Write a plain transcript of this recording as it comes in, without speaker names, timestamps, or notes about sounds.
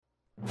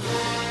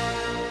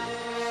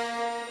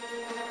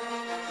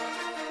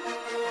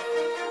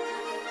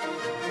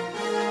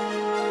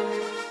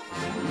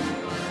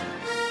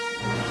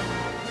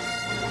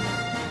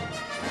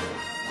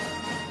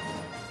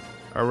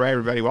All right,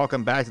 everybody,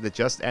 welcome back to the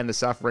Just End the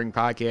Suffering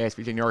podcast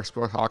featuring New York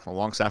sports talk from a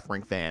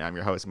long-suffering fan. I'm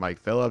your host, Mike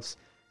Phillips.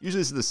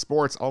 Usually this is the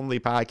sports-only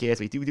podcast.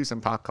 We do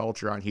some pop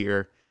culture on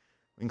here,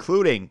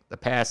 including the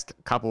past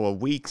couple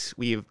of weeks.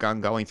 We've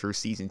going through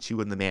Season 2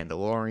 of The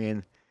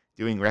Mandalorian,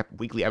 doing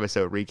weekly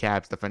episode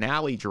recaps. The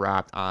finale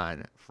dropped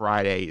on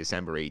Friday,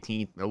 December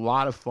 18th. A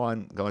lot of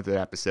fun going through that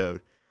episode.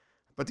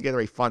 I put together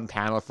a fun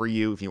panel for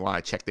you if you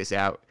want to check this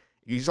out.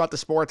 If you just want the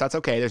sports, that's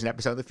okay. There's an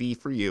episode of the feed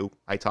for you.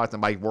 I talked to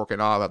Mike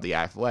Workinall about the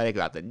Athletic,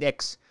 about the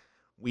Knicks.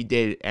 We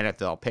did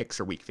NFL picks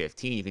for Week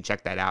 15. You can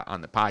check that out on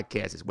the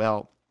podcast as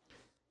well.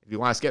 If you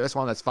want to skip this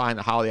one, that's fine.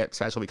 The holiday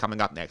special will be coming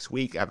up next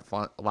week. I have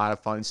a lot of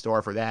fun in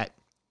store for that.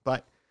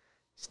 But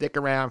stick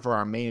around for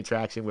our main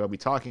attraction. We'll be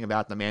talking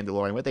about The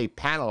Mandalorian with a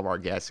panel of our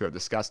guests who have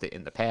discussed it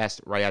in the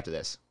past right after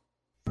this.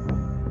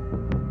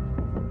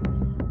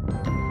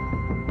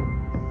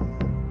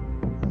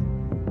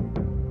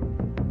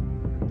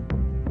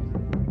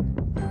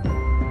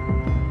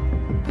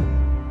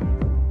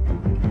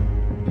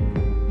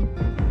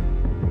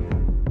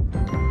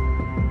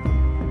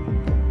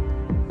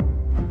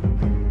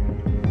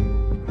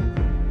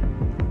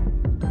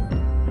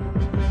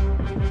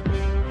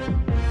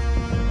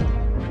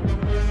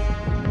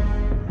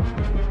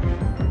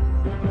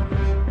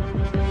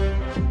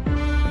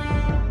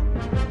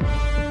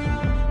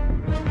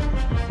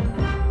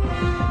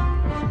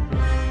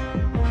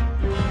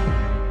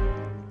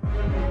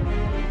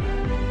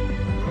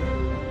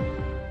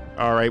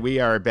 All right, we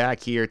are back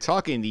here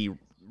talking the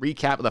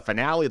recap of the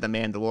finale of The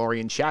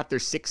Mandalorian, Chapter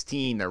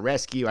 16, The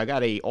Rescue. I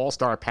got a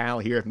all-star panel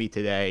here with me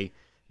today.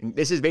 And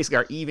this is basically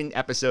our even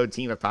episode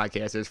team of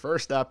podcasters.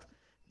 First up,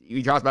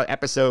 we talked about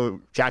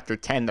episode Chapter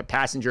 10, The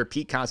Passenger.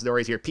 Pete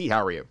Considori is here. Pete,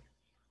 how are you?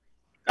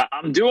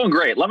 I'm doing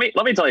great. Let me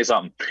tell you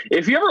something.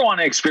 If you ever want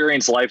to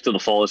experience life to the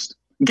fullest,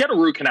 get a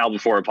root canal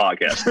before a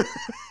podcast.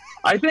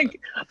 I think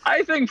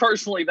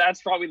personally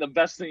that's probably the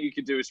best thing you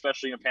could do,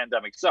 especially in a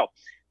pandemic. So,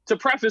 to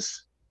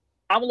preface,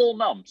 I'm a little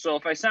numb, so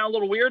if I sound a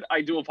little weird,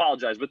 I do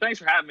apologize. But thanks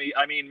for having me.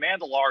 I mean,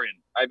 Mandalorian.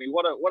 I mean,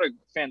 what a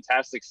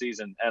fantastic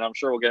season, and I'm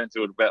sure we'll get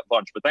into it a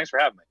bunch. But thanks for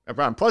having me. No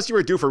problem. Plus, you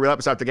were due for a real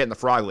episode after getting the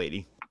Frog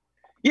Lady.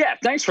 Yeah,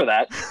 thanks for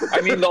that. I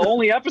mean, the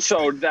only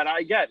episode that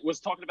I get was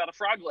talking about a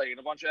frog lady and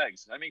a bunch of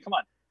eggs. I mean, come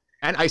on.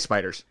 And ice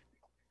spiders.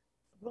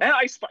 And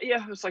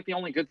yeah, it's like the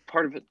only good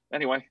part of it.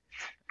 Anyway.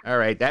 All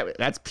right,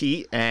 that's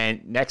Pete.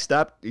 And next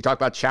up, you talk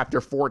about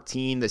Chapter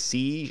 14, The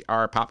Siege.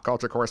 Our pop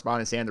culture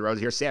correspondent, Sam DeRosa,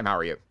 here. Sam, how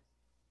are you?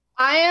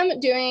 I am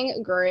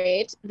doing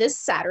great this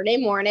Saturday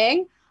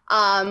morning.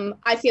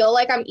 I feel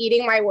like I'm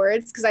eating my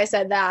words because I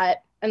said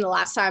that in the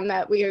last time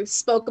that we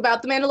spoke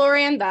about The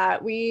Mandalorian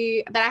that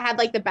I had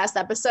like the best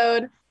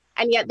episode,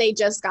 and yet they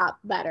just got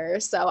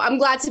better. So I'm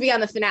glad to be on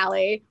the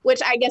finale,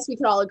 which I guess we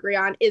could all agree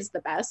on is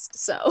the best.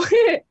 So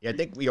yeah, I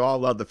think we all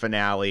love the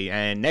finale.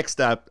 And next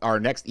up, our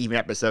next even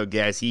episode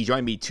guest, he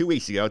joined me 2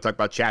 weeks ago to talk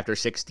about Chapter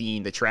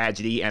 16, The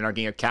Tragedy, and our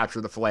game of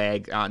Capture the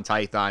Flag on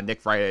Tython.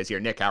 Nick Friday is here.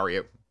 Nick, how are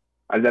you?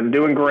 I'm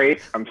doing great.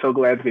 I'm so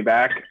glad to be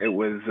back. It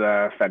was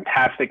a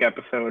fantastic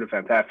episode, a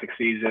fantastic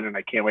season, and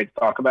I can't wait to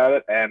talk about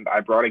it. And I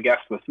brought a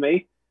guest with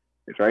me.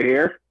 He's right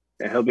here,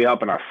 and he'll be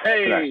helping us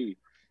today.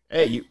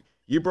 Hey,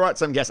 you brought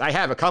some guests. I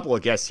have a couple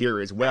of guests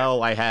here as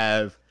well.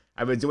 I've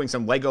been doing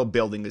some Lego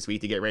building this week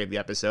to get ready for the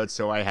episode.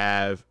 So I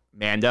have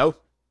Mando.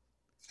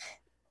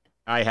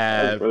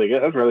 That's really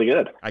good. That's really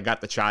good. I got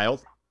the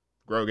child,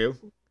 Grogu.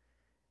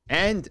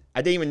 And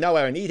I didn't even know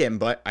I would need him,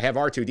 but I have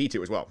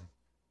R2-D2 as well.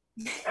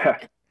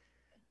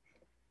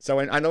 So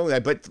I know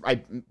that, but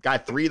I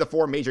got 3 of the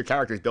 4 major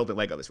characters built in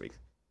Lego this week.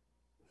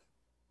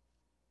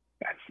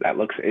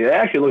 It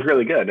actually looks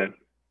really good.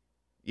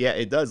 Yeah,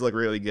 it does look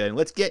really good. And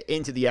let's get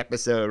into the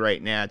episode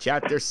right now.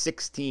 Chapter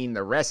 16,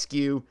 The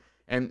Rescue.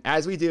 And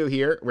as we do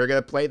here, we're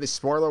going to play the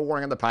spoiler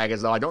warning on the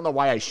podcast. Though I don't know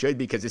why I should,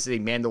 because this is a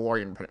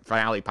Mandalorian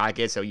finale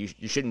podcast, so you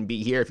shouldn't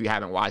be here if you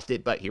haven't watched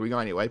it. But here we go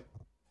anyway.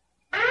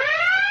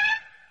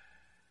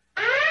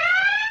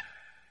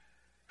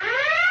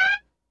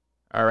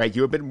 All right,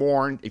 you have been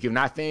warned. If you've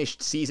not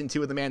finished Season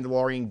 2 of The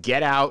Mandalorian,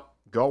 get out,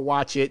 go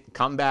watch it,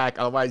 come back.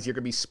 Otherwise, you're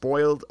going to be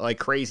spoiled like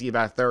crazy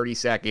about 30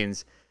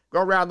 seconds. Go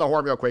around the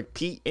horn real quick.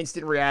 Pete,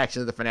 instant reaction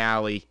to the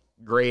finale.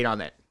 Grade on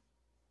that.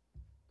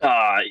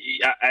 I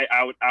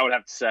would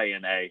have to say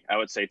an A. I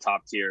would say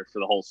top tier for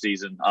the whole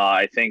season.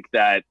 I think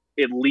that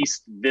at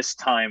least this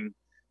time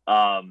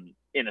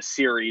in a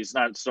series,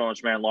 not so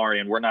much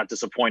Mandalorian, we're not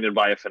disappointed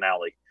by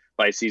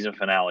a season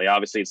finale.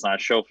 Obviously, it's not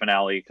a show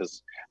finale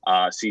because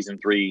season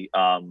 3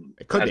 has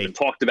been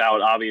talked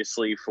about,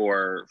 obviously,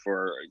 for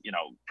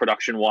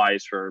production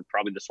wise for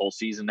probably this whole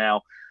season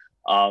now.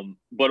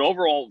 But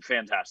overall,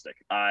 fantastic.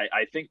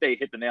 I think they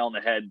hit the nail on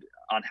the head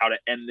on how to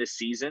end this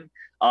season.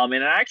 And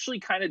it actually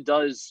kind of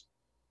does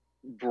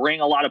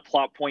bring a lot of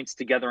plot points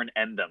together and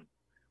end them.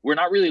 We're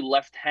not really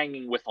left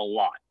hanging with a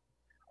lot.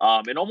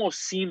 It almost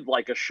seemed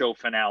like a show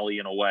finale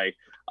in a way.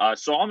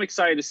 So I'm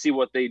excited to see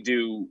what they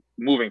do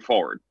moving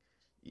forward.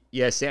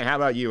 Yeah, Sam, how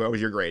about you? What was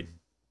your grade?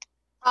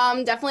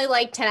 Definitely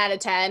like 10 out of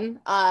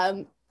 10.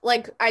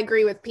 Like I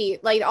agree with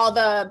Pete. Like all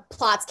the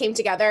plots came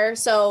together.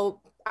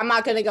 So I'm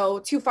not going to go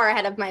too far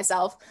ahead of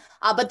myself.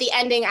 But the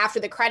ending after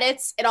the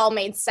credits, it all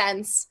made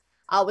sense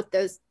with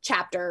those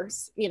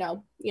chapters,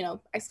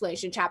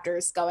 explanation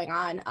chapters going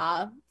on,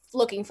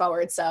 looking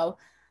forward. So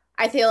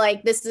I feel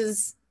like this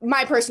is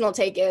my personal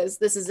take is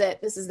this is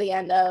it. This is the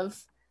end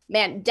of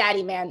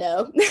Daddy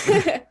Mando.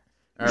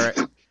 All right.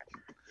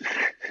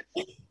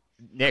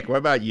 Nick, what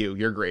about you?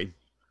 Your grade?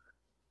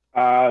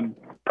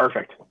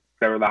 Perfect.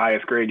 Whatever the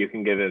highest grade you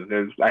can give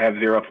it. I have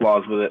zero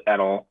flaws with it at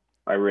all.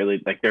 I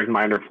really there's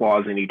minor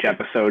flaws in each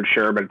episode,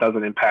 sure, but it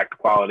doesn't impact the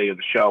quality of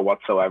the show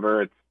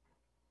whatsoever. It's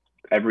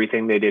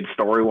everything they did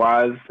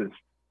story-wise is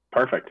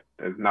perfect.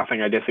 There's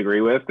nothing I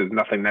disagree with. There's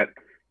nothing that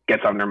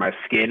gets under my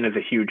skin as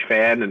a huge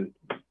fan, and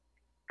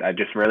I'm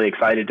just really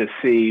excited to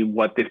see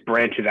what this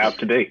branches out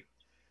to be.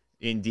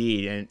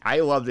 Indeed, and I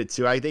loved it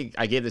too. I think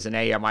I gave this an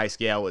A on my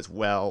scale as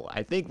well.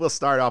 I think we'll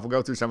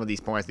go through some of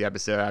these points of the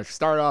episode. I'll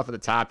start off at the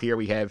top here.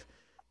 We have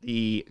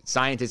the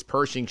scientist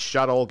Pershing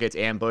shuttle gets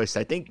ambushed.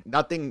 I think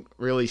nothing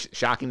really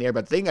shocking there,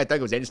 but the thing I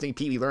thought was interesting,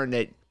 Pete, we learned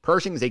that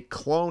Pershing is a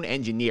clone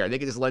engineer. I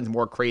think it just lends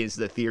more credence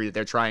to the theory that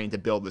they're trying to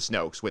build the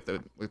Snokes with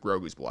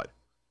Grogu's blood.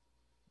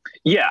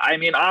 Yeah, I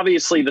mean,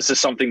 obviously this is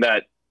something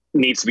that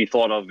needs to be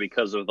thought of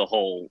because of the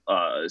whole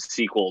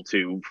sequel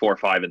to 4,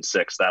 5, and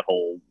 6, that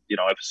whole,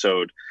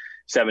 episode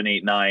 7,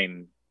 8,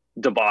 9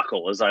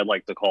 debacle, as I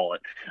like to call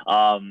it.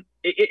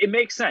 It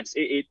makes sense.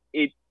 It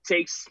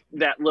takes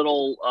that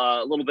little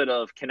bit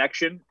of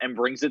connection and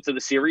brings it to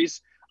the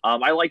series.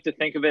 I like to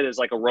think of it as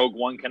like a Rogue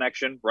One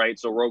connection, right?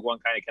 So Rogue One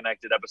kind of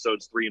connected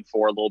episodes 3 and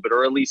 4 a little bit,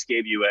 or at least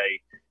gave you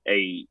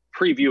a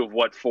preview of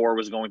what 4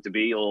 was going to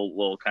be, a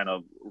little kind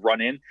of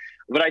run in.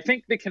 But I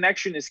think the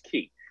connection is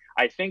key.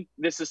 I think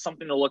this is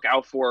something to look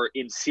out for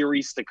in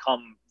series to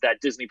come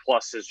that Disney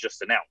Plus has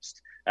just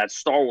announced, that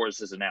Star Wars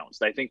has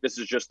announced. I think this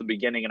is just the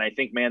beginning, and I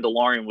think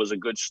Mandalorian was a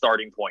good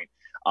starting point.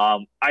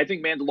 I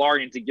think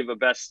Mandalorian, to give a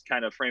best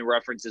kind of frame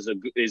reference,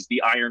 is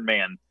the Iron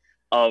Man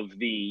of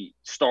the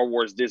Star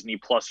Wars Disney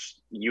Plus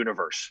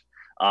universe.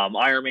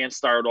 Iron Man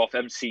started off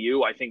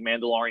MCU. I think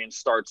Mandalorian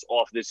starts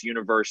off this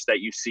universe that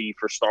you see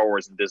for Star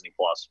Wars and Disney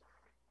Plus.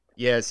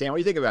 Yeah, Sam, what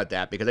do you think about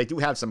that? Because we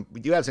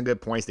do have some good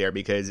points there,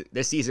 because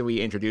this season we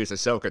introduced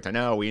Ahsoka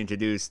Tano, we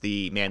introduced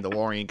the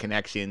Mandalorian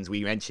connections,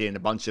 we mentioned a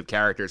bunch of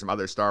characters from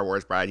other Star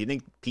Wars brides. Do you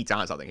think Pete's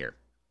on something here?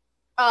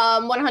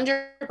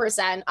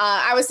 100%.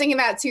 I was thinking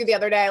that too the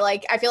other day.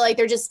 Like, I feel like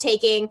they're just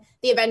taking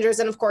the Avengers,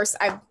 and of course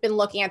I've been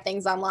looking at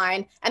things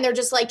online, and they're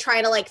just like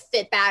trying to like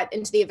fit that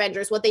into the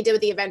Avengers. What they did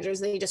with the Avengers,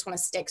 they just want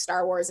to stick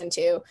Star Wars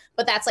into,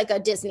 but that's like a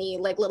Disney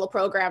like little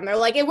program. They're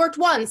like, it worked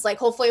once, like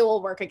hopefully it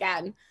will work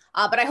again.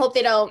 But I hope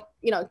they don't,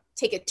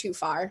 take it too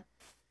far.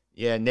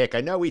 Yeah, Nick,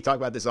 I know we talked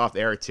about this off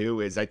the air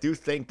too, is I do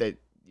think that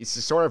it's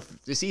sort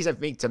of, this season, I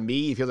think, to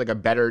me, feels like a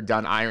better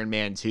done Iron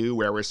Man 2,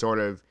 where we're sort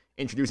of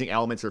introducing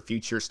elements for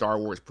future Star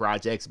Wars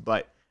projects,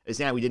 but as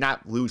now we did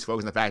not lose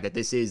focus on the fact that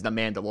this is the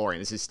Mandalorian.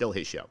 This is still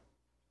his show.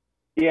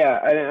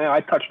 Yeah,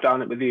 I touched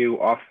on it with you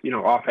off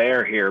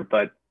air here,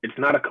 but it's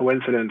not a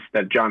coincidence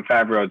that Jon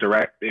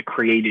Favreau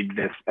created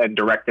this and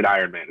directed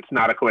Iron Man. It's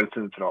not a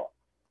coincidence at all.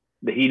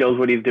 He knows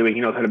what he's doing.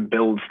 He knows how to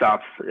build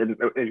stuff. And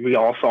we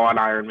all saw in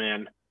Iron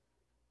Man.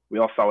 We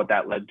all saw what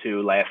that led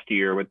to last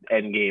year with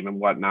Endgame and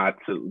whatnot.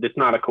 So it's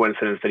not a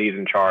coincidence that he's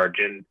in charge.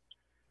 And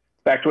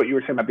back to what you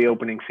were saying about the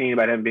opening scene,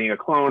 about him being a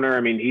cloner.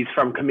 I mean, he's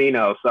from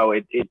Camino, so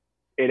it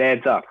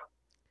adds up.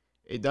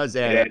 It does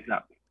add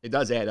up. It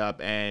does add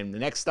up. And the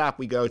next stop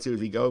we go to is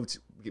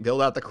we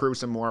build out the crew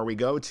some more. We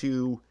go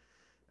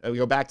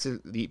back to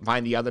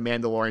find the other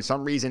Mandalorian.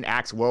 Some reason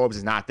Axe Wobbs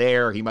is not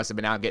there. He must have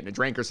been out getting a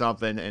drink or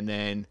something. And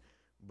then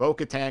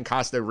Bo-Katan,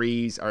 Costa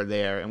Reeves are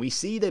there. And we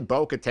see that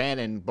Bo-Katan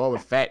and Boba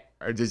Fett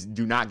just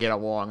do not get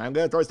along. I'm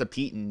going to throw this to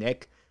Pete and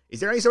Nick. Is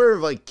there any sort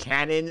of like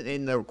canon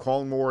in the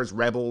Clone Wars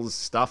Rebels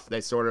stuff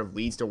that sort of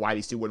leads to why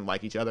these two wouldn't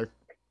like each other?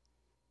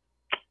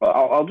 Well,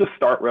 I'll just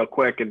start real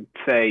quick and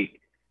say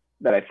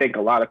that I think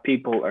a lot of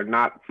people are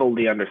not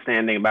fully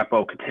understanding about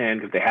Bo-Katan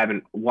because they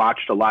haven't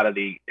watched a lot of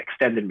the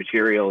extended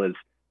material. Is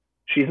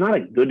she's not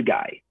a good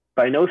guy.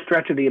 By no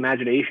stretch of the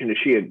imagination is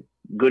she a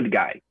good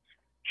guy.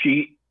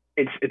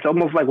 It's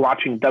almost like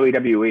watching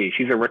WWE.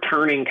 She's a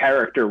returning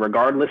character,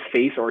 regardless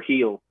face or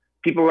heel.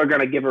 People are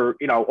going to give her,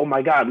 oh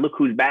my God, look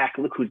who's back,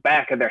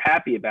 and they're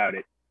happy about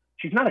it.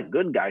 She's not a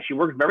good guy. She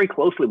worked very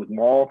closely with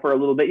Maul for a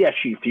little bit. Yes,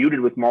 she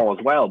feuded with Maul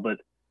as well, but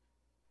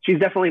she's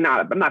definitely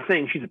not. I'm not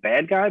saying she's a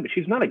bad guy, but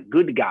she's not a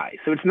good guy.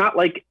 So it's not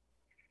like,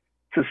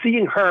 so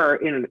seeing her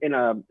in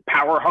a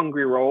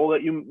power-hungry role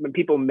that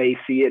people may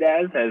see it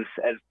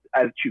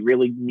as she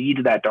really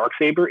needs that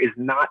Darksaber is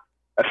not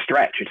a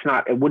stretch.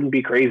 It wouldn't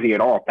be crazy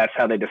at all if that's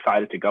how they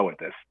decided to go with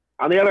this.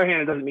 On the other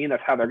hand, it doesn't mean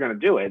that's how they're going to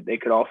do it. They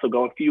could also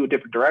go a few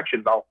different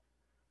directions. I'll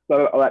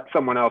let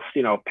someone else,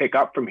 pick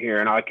up from here,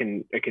 and I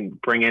can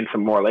bring in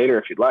some more later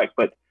if you'd like.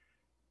 But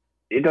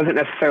it doesn't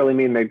necessarily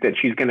mean that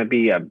she's going to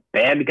be a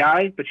bad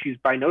guy, but she's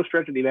by no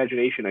stretch of the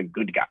imagination a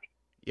good guy.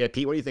 Yeah,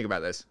 Pete, what do you think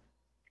about this?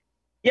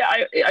 Yeah,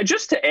 I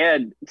just to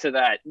add to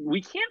that,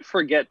 we can't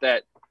forget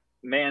that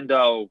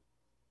Mando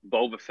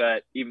Boba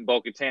Fett, even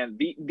Bo-Katan,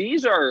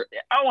 these are,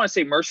 I don't want to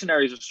say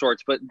mercenaries of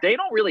sorts, but they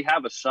don't really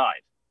have a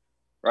side,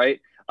 right?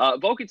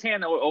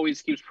 Bo-Katan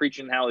always keeps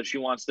preaching how she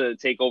wants to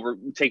take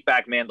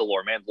back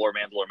Mandalore.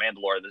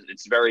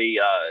 It's very,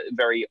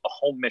 very a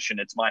home mission.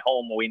 It's my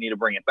home. We need to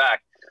bring it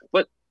back.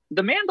 But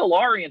the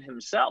Mandalorian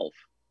himself,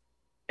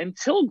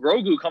 until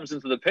Grogu comes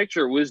into the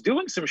picture, was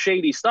doing some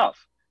shady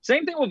stuff.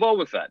 Same thing with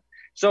Boba Fett.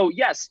 So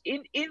yes,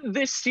 in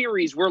this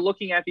series, we're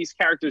looking at these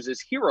characters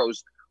as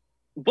heroes,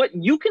 but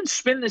you can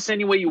spin this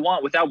any way you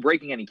want without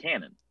breaking any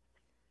canon.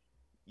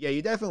 Yeah,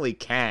 you definitely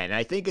can.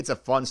 I think it's a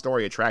fun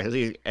story to track.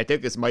 I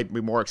think this might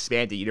be more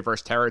expanded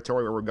universe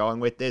territory where we're going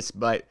with this,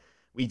 but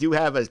we do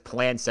have a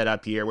plan set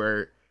up here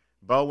where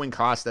Bo and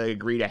Costa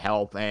agree to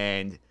help,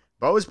 and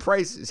Bo's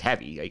price is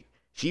heavy. Like,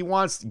 she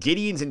wants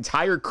Gideon's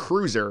entire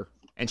cruiser,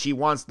 and she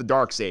wants the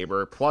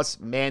Darksaber, plus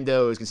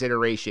Mando's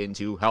consideration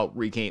to help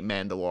reclaim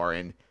Mandalore.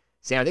 And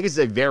Sam, I think this is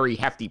a very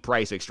hefty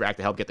price to extract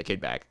to help get the kid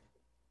back.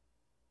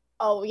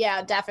 Oh,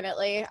 yeah,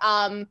 definitely.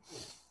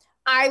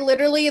 I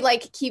literally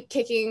keep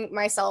kicking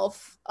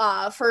myself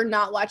for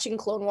not watching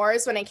Clone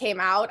Wars when it came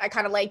out. I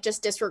kind of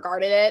just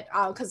disregarded it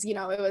because it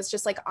was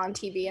just on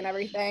TV and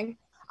everything.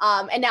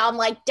 And now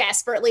I'm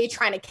desperately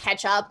trying to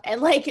catch up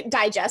and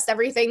digest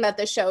everything that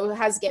the show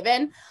has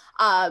given.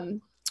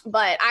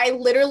 But I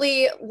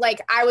literally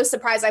I was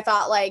surprised. I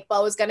thought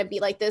Bo was gonna be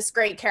this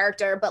great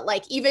character, but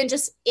even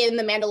just in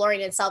the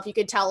Mandalorian itself, you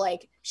could tell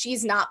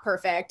she's not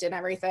perfect and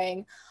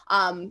everything.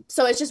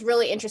 So it's just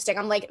really interesting.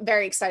 I'm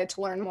very excited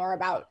to learn more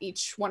about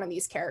each one of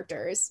these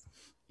characters.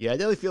 Yeah, I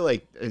definitely feel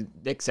like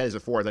Nick says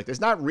before, there's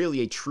not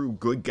really a true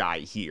good guy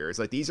here. It's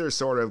these are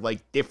sort of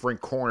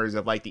different corners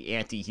of the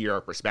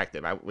anti-hero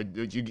perspective.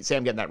 Would you say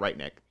I'm getting that right,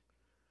 Nick?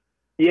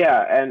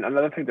 Yeah, and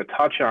another thing to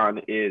touch on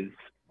is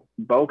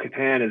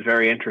Bo-Katan is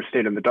very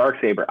interested in the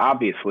Darksaber,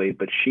 obviously,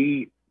 but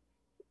you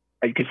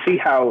can see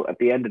how at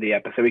the end of the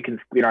episode,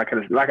 we're not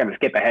going to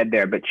skip ahead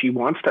there, but she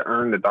wants to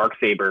earn the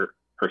Darksaber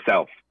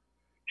herself.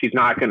 She's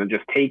not going to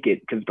just take it,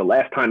 because the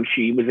last time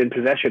she was in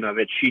possession of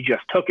it, she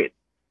just took it.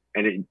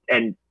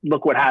 And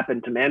look what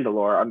happened to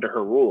Mandalore under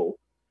her rule.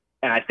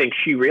 And I think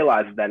she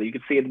realizes that. You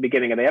can see at the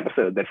beginning of the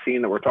episode, that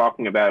scene that we're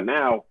talking about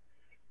now,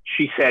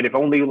 she said, if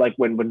only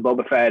when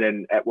Boba Fett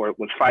and Edward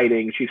was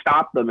fighting, she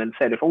stopped them and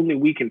said, if only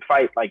we can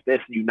fight like this,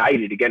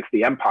 united against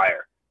the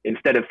Empire,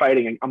 instead of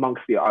fighting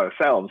amongst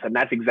ourselves. And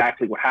that's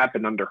exactly what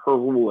happened under her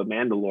rule of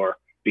Mandalore,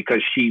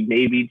 because she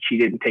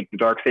didn't take the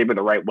Darksaber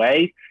the right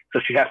way. So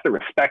she has to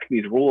respect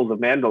these rules of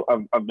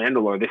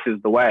Mandalore. This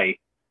is the way.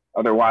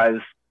 Otherwise,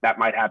 that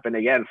might happen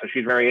again. So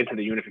she's very into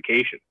the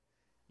unification.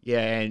 Yeah,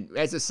 and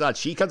as such,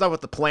 she comes up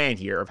with the plan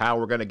here of how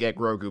we're going to get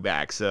Grogu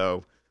back.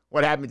 So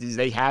what happens is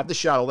they have the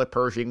shuttle that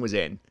Pershing was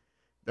in.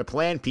 The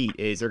plan, Pete,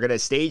 is they're going to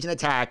stage an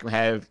attack and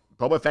have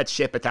Boba Fett's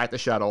ship attack the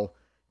shuttle.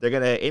 They're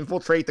going to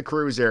infiltrate the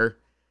cruiser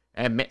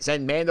and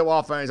send Mando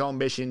off on his own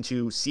mission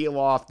to seal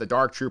off the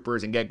Dark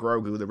Troopers and get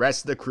Grogu. The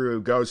rest of the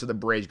crew goes to the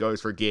bridge,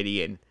 goes for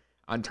Gideon.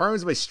 On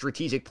terms of a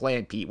strategic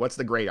plan, Pete, what's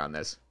the grade on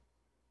this?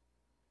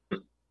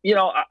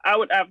 I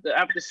would have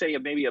to say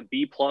maybe a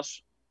B+.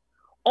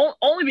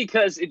 Only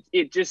because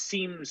it just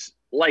seems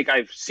like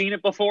I've seen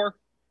it before.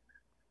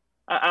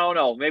 I don't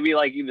know, maybe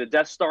the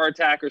Death Star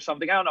attack or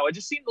something. I don't know. It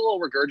just seemed a little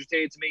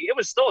regurgitated to me. It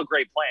was still a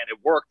great plan. It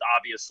worked,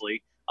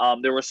 obviously.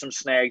 There were some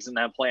snags in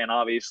that plan,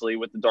 obviously,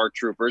 with the Dark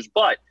Troopers,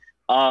 but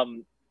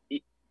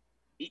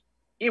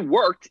it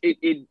worked.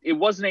 It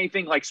wasn't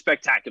anything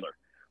spectacular.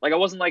 I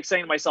wasn't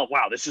saying to myself,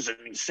 wow, this is an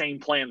insane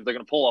plan that they're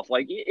going to pull off.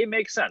 It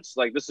makes sense.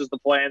 This is the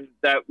plan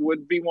that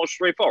would be most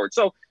straightforward.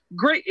 So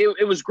great.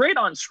 It was great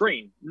on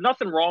screen.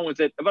 Nothing wrong with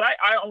it. But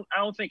I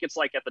don't think it's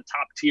at the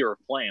top tier of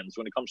plans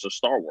when it comes to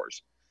Star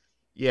Wars.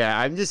 Yeah,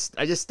 I just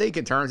think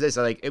in terms of this,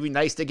 it'd be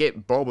nice to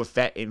get Boba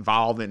Fett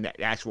involved in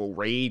the actual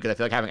raid, because I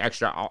feel having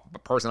extra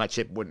person on that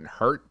ship wouldn't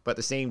hurt. But at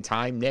the same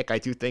time, Nick, I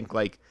do think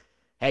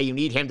hey, you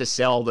need him to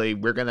sell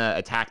we're going to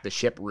attack the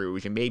ship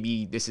rouge, and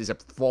maybe this is a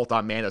fault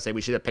on Mando. Say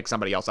we should have picked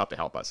somebody else up to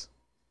help us.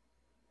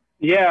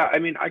 Yeah, I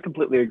mean, I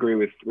completely agree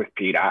with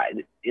Pete.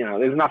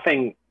 There's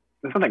nothing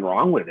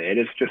wrong with it.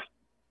 It's just,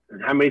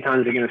 how many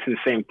times are you going to see the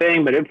same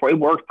thing? But it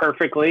worked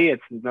perfectly.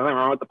 It's nothing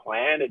wrong with the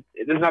plan.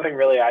 There's nothing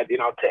really,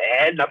 to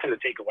add, nothing to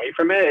take away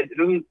from it. It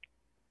doesn't,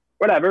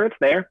 whatever, it's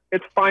there.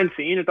 It's a fine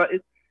scene.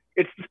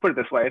 It's just put it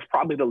this way. It's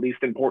probably the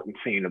least important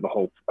scene of the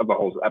whole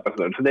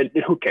episode. So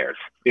who cares?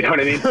 You know what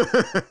I mean?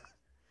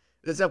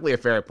 That's definitely a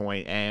fair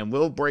point. And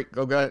we'll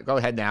go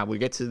ahead now. We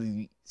get to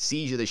the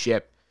siege of the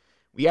ship.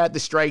 We had the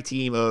strike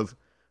team of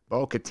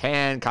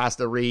Bo-Katan,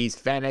 Costa Reese,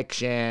 Fennec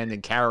Shan,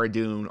 and Cara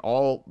Dune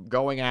all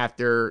going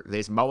after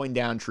this, mowing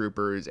down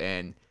troopers.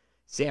 And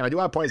Sam, I do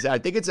want to point this out. I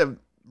think it's a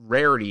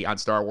rarity on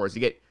Star Wars to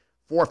get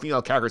 4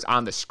 female characters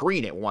on the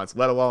screen at once,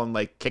 let alone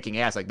kicking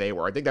ass like they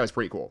were. I think that was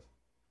pretty cool.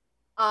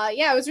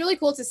 Yeah, it was really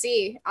cool to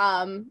see.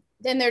 Then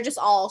they're just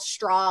all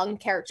strong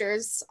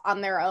characters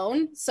on their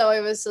own. So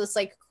it was just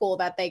cool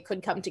that they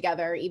could come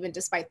together even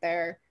despite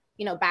their,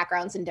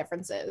 backgrounds and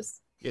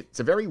differences.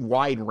 It's a very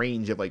wide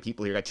range of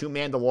people here. You got 2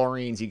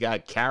 Mandalorians, you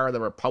got Cara the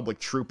Republic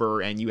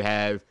trooper, and you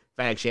have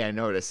Fennec Shan,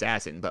 an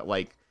assassin. But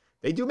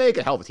they do make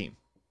a hell of a team.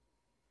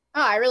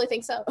 Oh, I really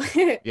think so.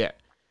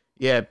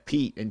 Yeah,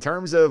 Pete, in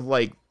terms of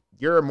like,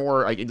 you're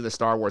more like into the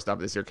Star Wars stuff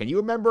this year. Can you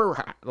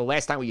remember the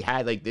last time we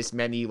had like this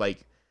many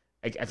like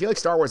I feel like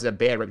Star Wars has a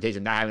bad reputation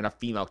of not having enough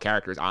female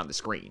characters on the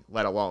screen,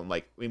 let alone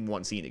like in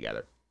one scene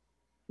together.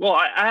 Well,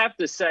 I have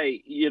to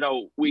say,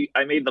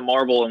 I made the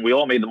Marvel, and we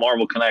all made the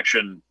Marvel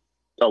connection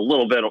a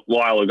little bit a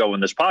while ago in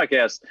this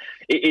podcast.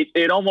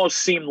 It almost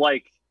seemed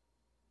like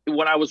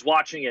when I was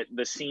watching it,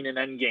 the scene in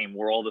Endgame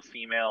where all the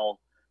female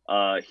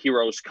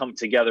heroes come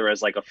together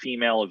as like a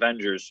female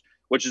Avengers,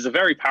 which is a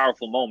very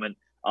powerful moment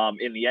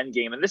in the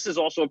Endgame. And this is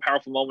also a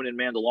powerful moment in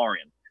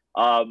Mandalorian.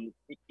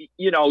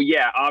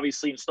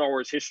 Obviously in Star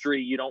Wars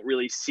history, you don't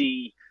really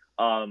see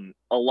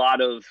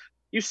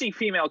you see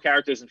female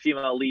characters and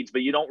female leads,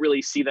 but you don't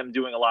really see them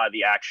doing a lot of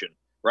the action,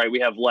 right? We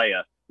have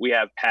Leia, we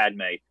have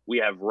Padme, we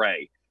have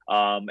Rey,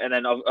 and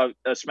then a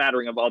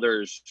smattering of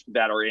others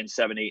that are in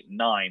 7, 8, and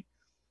 9.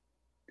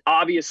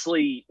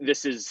 Obviously,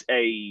 this is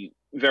a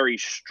very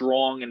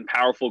strong and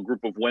powerful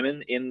group of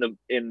women in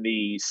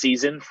the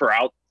season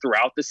throughout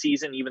the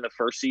season, even the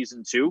first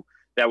season too,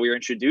 that we were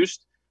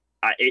introduced.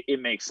 It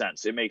makes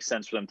sense. It makes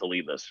sense for them to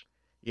lead this.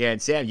 Yeah,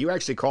 and Sam, you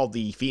actually called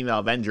the female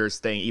Avengers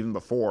thing even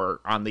before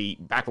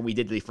back when we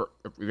did the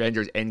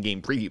Avengers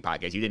Endgame preview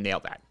podcast. You didn't nail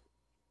that.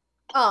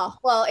 Oh,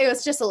 well, it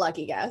was just a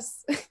lucky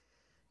guess.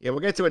 Yeah, we'll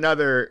get to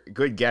another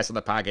good guess on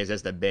the podcast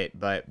just a bit,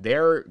 but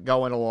they're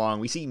going along.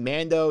 We see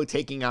Mando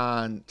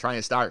trying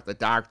to start the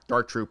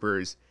Dark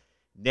Troopers.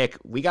 Nick,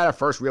 we got a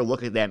first real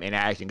look at them in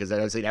action because I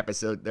was in the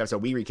episode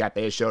we recapped.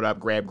 They showed up,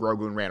 grabbed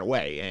Grogu, and ran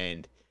away.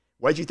 And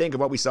what did you think of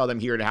what we saw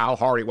them here and how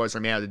hard it was for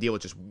Mando to deal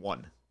with just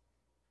one?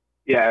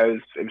 Yeah,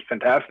 it was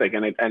fantastic,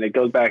 and it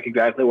goes back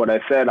exactly what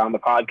I said on the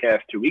podcast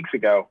 2 weeks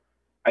ago.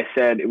 I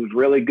said it was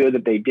really good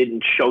that they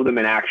didn't show them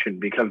in action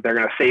because they're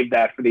going to save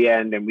that for the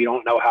end, and we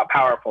don't know how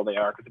powerful they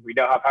are. Because if we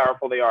know how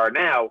powerful they are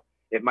now,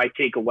 it might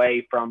take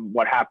away from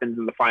what happens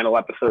in the final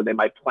episode. They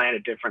might plan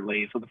it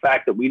differently. So the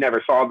fact that we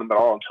never saw them at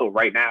all until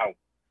right now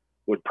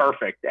was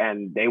perfect,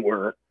 and they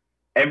were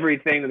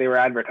everything that they were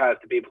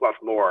advertised to be plus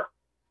more.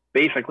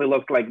 Basically,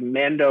 looked like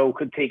Mando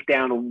could take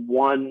down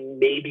one,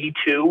 maybe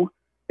two.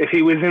 If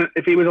he was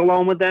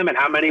alone with them, and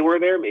how many were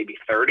there? Maybe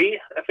 30,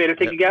 if they had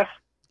to take a guess.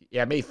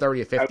 Yeah, maybe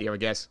 30 or 50, I would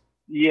guess.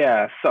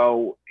 Yeah,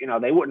 so,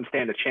 they wouldn't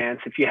stand a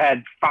chance. If you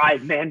had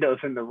 5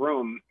 Mandos in the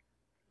room,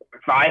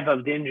 5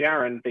 of Din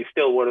Djarin, they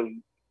still would have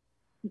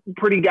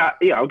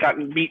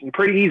gotten beaten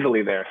pretty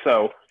easily there.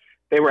 So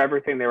they were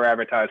everything they were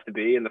advertised to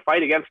be, and the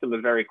fight against him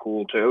was very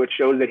cool, too. It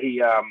showed that he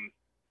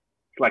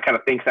kind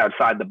of thinks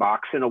outside the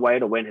box in a way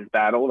to win his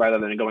battle rather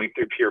than going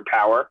through pure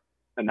power.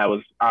 And that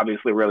was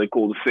obviously really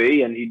cool to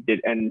see. And he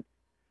did. And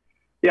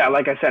yeah,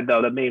 like I said,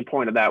 though, the main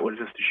point of that was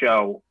just to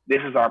show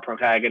this is our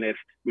protagonist.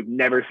 We've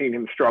never seen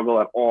him struggle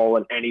at all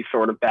in any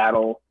sort of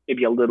battle,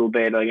 maybe a little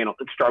bit,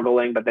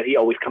 struggling, but that he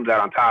always comes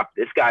out on top.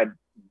 This guy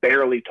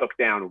barely took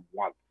down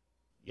once.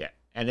 Yeah.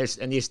 And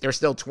they're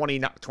still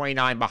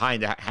 29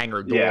 behind the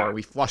hangar door. Yeah.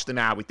 We flushed them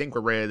out. We think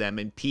we're rid of them.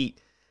 And Pete,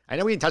 I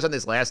know we didn't touch on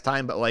this last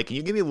time, but can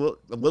you give me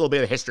a little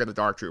bit of history of the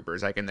Dark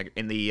Troopers,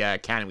 in the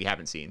canon we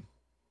haven't seen?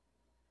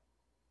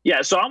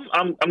 Yeah, so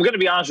I'm going to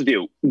be honest with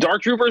you.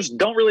 Dark Troopers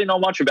don't really know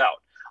much about.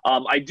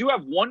 I do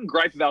have one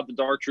gripe about the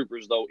Dark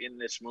Troopers though in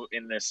this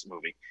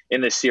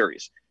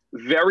series.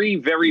 Very,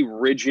 very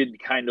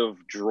rigid kind of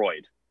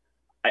droid.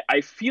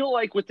 I feel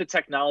like with the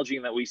technology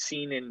that we've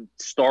seen in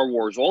Star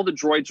Wars, all the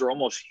droids are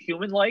almost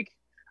human-like.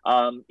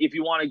 If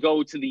you want to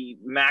go to the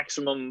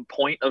maximum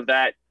point of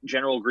that,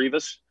 General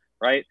Grievous,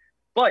 right?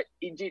 But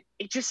it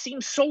just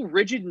seems so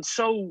rigid and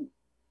so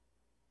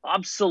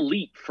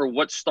obsolete for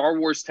what Star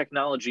Wars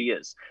technology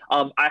is.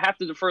 I have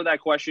to defer that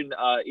question.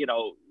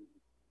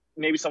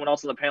 Maybe someone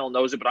else on the panel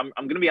knows it, but I'm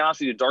going to be honest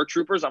with you. Dark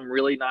Troopers, I'm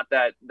really not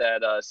that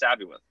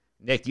savvy with.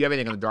 Nick, do you have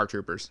anything on the Dark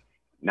Troopers?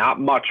 Not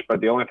much, but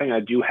the only thing I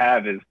do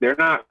have is they're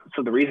not.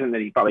 So the reason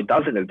that he probably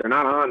doesn't is they're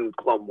not on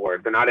Clone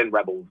Wars. They're not in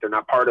Rebels. They're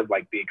not part of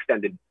the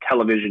extended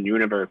television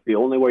universe. The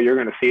only way you're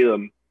going to see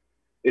them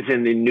is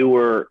in the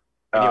newer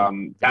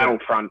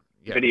Battlefront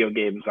video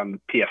games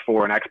on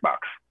PS4 and Xbox.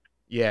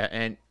 Yeah,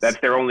 and that's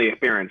their only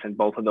appearance in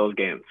both of those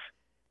games.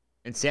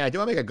 And Sam, I do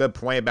want to make a good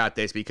point about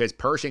this because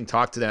Pershing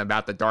talked to them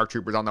about the Dark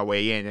Troopers on the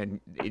way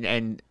in,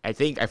 and I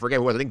forget who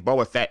it was. I think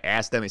Boba Fett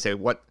asked them and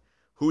said,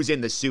 "Who's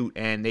in the suit?"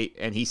 And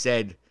he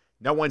said,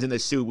 "No one's in the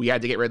suit. We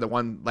had to get rid of the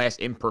one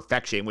last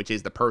imperfection, which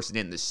is the person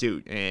in the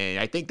suit." And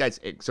I think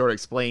it sort of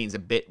explains a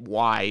bit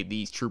why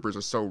these troopers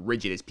are so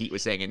rigid, as Pete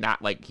was saying, and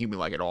not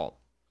human-like at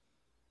all.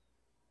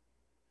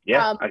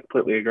 Yeah, I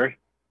completely agree.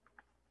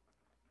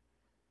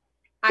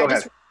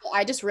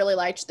 I just really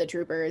liked the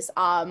troopers.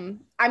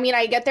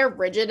 I get they're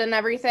rigid and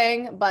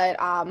everything, but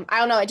I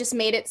don't know. It just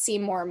made it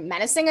seem more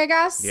menacing, I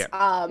guess.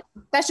 Yeah.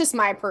 That's just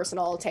my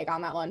personal take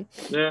on that one.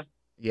 Yeah.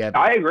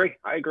 I agree.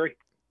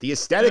 The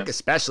aesthetic,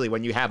 especially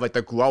when you have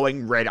the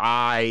glowing red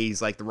eyes,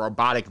 the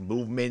robotic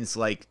movements,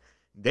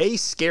 they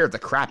scared the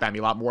crap out of me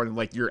a lot more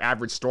than your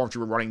average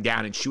stormtrooper running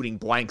down and shooting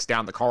blanks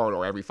down the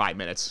corridor every 5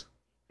 minutes.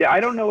 Yeah, I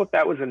don't know if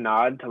that was a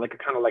nod to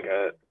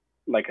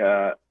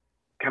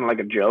kind of like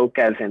a joke,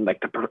 as in like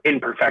the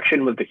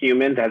imperfection was the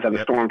humans, as in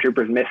the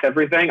stormtroopers miss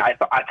everything.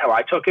 That's how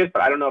I took it,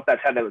 but I don't know if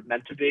that's how that was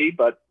meant to be.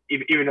 But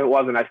even if it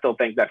wasn't, I still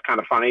think that's kind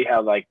of funny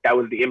how like that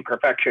was the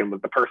imperfection,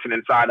 was the person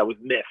inside that was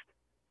missed,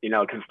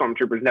 because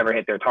stormtroopers never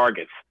hit their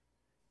targets.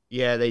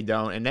 Yeah, they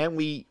don't. And then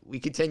we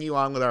continue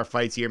on with our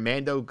fights here.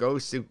 Mando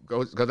goes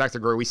back to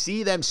Grogu. We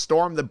see them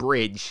storm the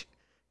bridge.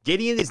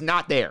 Gideon is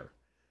not there.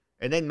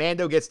 And then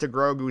Mando gets to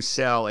Grogu's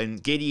cell,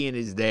 and Gideon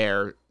is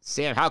there.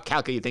 Sam, how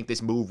calculated do you think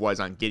this move was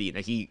on Gideon,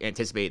 that he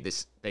anticipated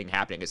this thing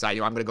happening?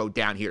 Decided, I'm going to go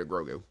down here to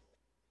Grogu.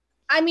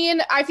 I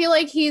mean, I feel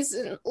like he's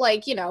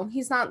like,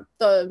 he's not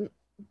the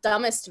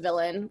dumbest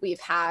villain we've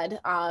had.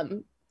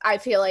 I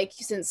feel like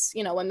since,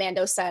 when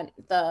Mando sent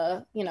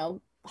the,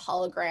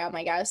 hologram,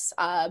 I guess,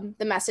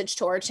 the message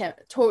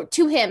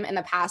to him in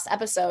the past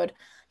episode,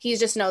 he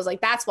just knows, like,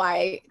 that's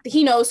why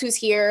he knows who's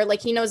here.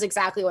 Like, he knows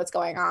exactly what's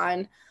going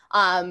on.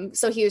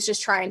 So he was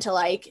just trying to,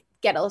 like,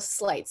 get a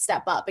slight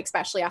step up,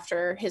 especially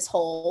after his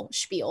whole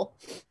spiel.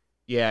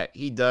 Yeah,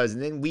 he does.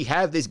 And then we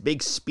have this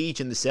big speech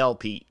in the cell,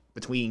 Pete,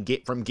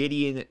 from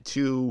Gideon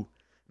to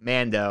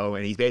Mando,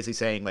 and he's basically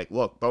saying, like,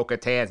 look,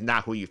 Bo-Katan's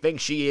not who you think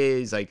she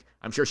is. Like,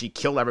 I'm sure she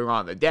killed everyone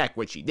on the deck,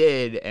 which she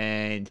did,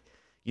 and,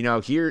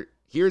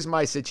 here's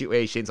my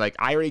situation. It's like,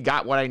 I already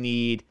got what I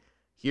need.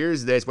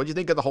 Here's this. What do you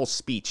think of the whole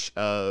speech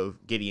of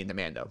Gideon to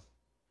Mando?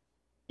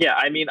 Yeah,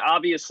 I mean,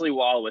 obviously,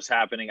 while it was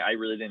happening, I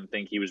really didn't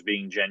think he was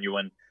being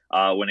genuine.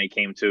 When it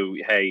came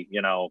to, hey,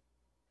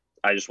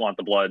 I just want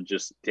the blood,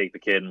 just take the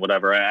kid and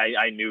whatever.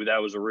 I knew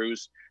that was a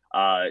ruse.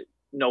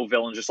 No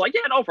villain, just like,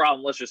 yeah, no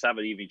problem. Let's just have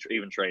an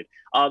even trade.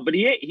 But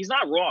he's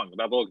not wrong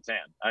about Bo-Katan.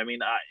 I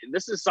mean,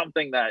 this is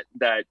something that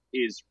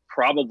is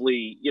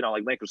probably,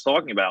 like Nick was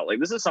talking about.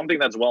 Like, this is something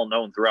that's well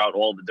known throughout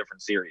all the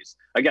different series.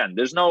 Again,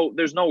 there's no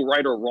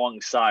right or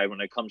wrong side when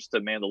it comes to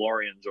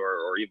Mandalorians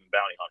or even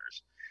bounty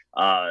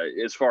hunters,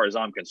 as far as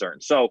I'm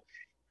concerned. So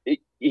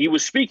he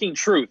was speaking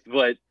truth,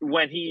 but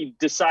when he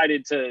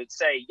decided to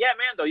say, yeah,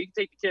 Mando, you can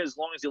take the kid as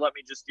long as you let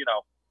me just,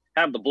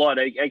 have the blood.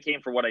 I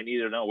came for what I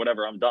needed to know,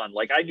 whatever, I'm done.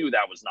 Like, I knew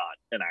that was not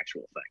an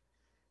actual thing.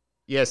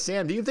 Yeah,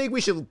 Sam, do you think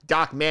we should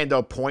dock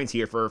Mando points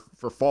here for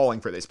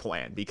falling for this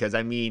plan? Because,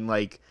 I mean,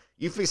 like,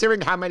 you considering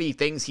how many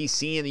things he's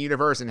seen in the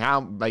universe and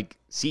how, like,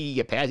 seedy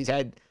a past he's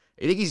had,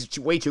 I think he's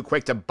way too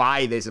quick to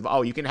buy this of,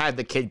 you can have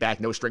the kid back,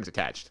 no strings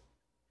attached.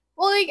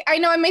 Well, like, I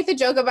know I make the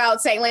joke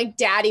about saying, like,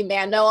 Daddy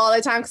Mando all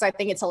the time because I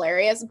think it's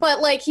hilarious. But,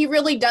 like, he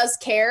really does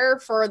care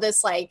for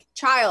this, like,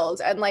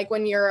 child. And, like,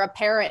 when you're a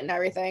parent and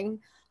everything,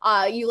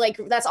 you, like,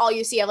 that's all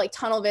you see, have, like,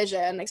 tunnel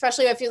vision.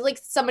 Especially if you're, like,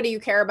 somebody you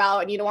care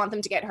about and you don't want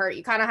them to get hurt.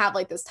 You kind of have,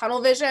 like, this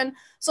tunnel vision.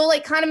 So,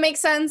 like, kind of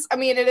makes sense. I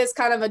mean, it is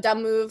kind of a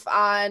dumb move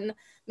on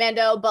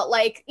Mando. But,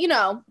 like,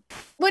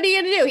 what are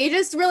you going to do? He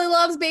just really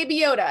loves Baby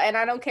Yoda. And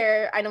I don't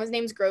care. I know his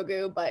name's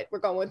Grogu, but we're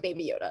going with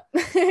Baby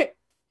Yoda.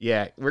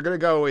 Yeah, we're going to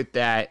go with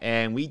that.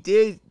 And we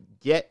did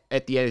get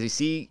at the end, as you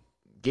see,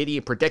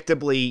 Gideon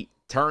predictably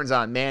turns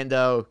on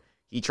Mando.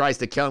 He tries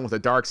to kill him with a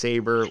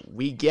Darksaber.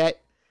 We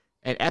get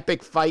an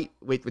epic fight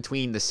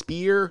between the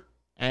spear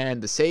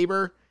and the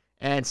saber.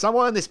 And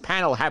someone on this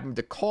panel happened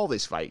to call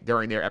this fight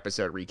during their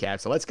episode recap.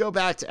 So let's go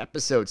back to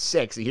episode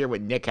 6 and hear what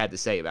Nick had to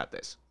say about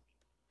this.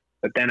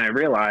 But then I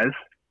realized,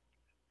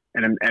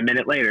 and a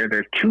minute later,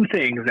 there's two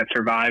things that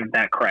survived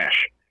that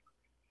crash.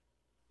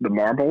 The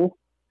marble,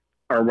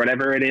 or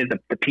whatever it is,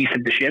 the piece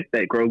of the ship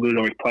that Grogu's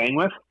always playing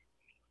with.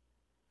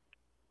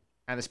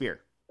 And the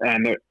spear.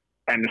 And the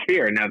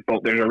spear. Now,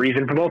 there's a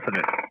reason for both of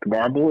it. The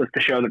marble is to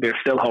show that there's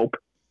still hope.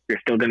 You're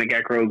still going to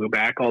get Grogu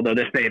back. Although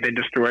this may have been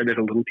destroyed, there's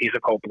a little piece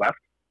of hope left.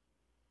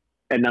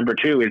 And number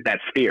two is that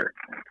spear.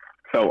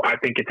 So I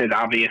think it's as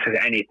obvious as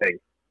anything.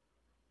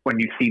 When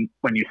you see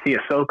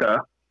Ahsoka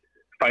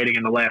fighting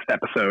in the last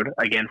episode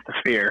against the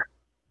spear,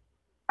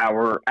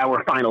 our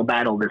final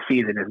battle this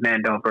season is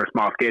Mando versus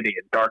Moff Gideon,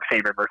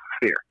 Darksaber versus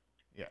Spear.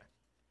 Yeah,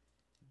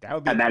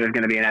 that is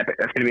going to be an epic.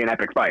 That's going to be an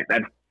epic fight.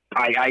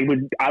 I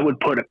would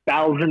put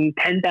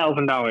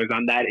 $10,000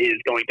 on that is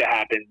going to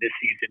happen this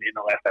season in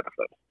the last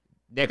episode.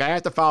 Nick, I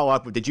have to follow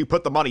up. Did you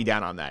put the money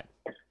down on that?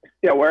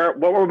 Yeah, what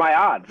were my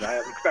odds? I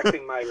was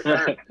expecting my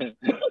return.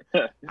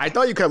 I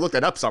thought you could have looked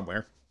it up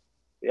somewhere.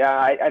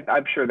 Yeah,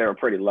 I'm sure they were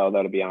pretty low,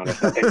 though, to be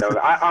honest.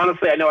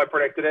 Honestly, I know I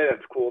predicted it.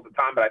 It's cool at the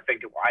time, but I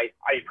think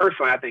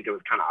I think it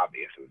was kind of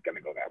obvious it was going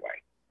to go that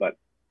way.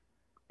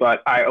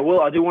 But I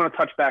do want to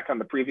touch back on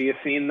the previous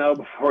scene, though,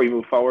 before we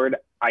move forward.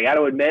 I got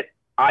to admit,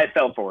 I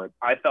fell for it.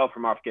 I fell for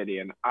Moff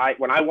Gideon.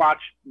 When I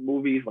watch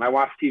movies, when I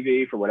watch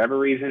TV, for whatever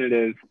reason it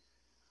is,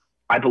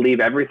 I believe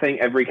everything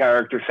every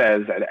character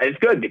says. And it's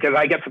good because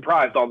I get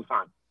surprised all the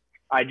time.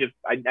 I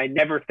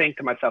never think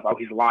to myself, oh,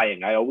 he's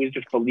lying. I always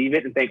just believe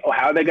it and think, oh,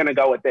 how are they going to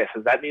go with this?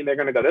 Does that mean they're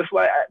going to go this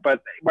way?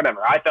 But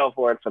whatever, I fell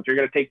for it. So if you're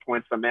going to take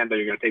points from Mando,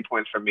 you're going to take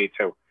points from me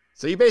too.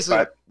 So you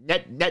basically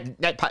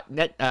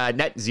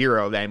net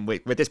zero then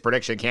with this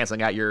prediction,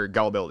 canceling out your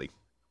gullibility.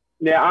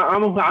 Yeah,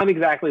 I'm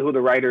exactly who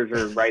the writers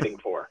are writing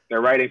for.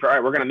 They're writing for, all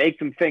right, we're going to make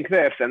them think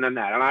this and then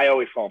that, and I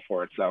always fall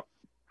for it. So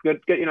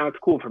good, it's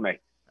cool for me.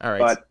 All right.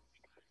 But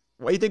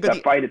what do you think of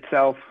the fight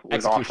itself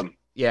was awesome.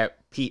 Yeah,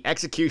 Pete,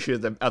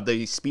 execution of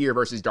the spear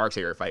versus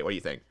Darksaber fight. What do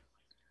you think?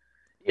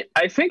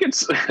 I think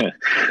it's.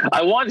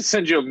 I wanted to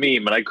send you a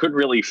meme, and I couldn't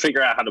really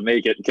figure out how to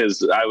make it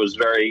because I was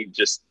very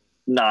just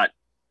not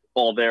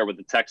all there with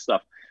the tech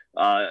stuff.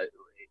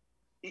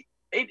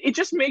 It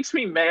just makes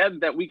me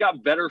mad that we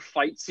got better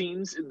fight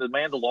scenes in The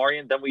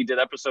Mandalorian than we did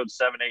episodes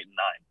 7, 8,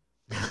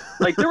 and 9.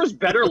 Like, there was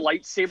better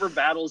lightsaber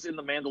battles in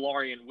The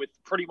Mandalorian with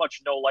pretty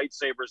much no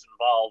lightsabers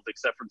involved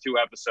except for 2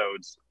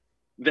 episodes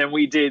than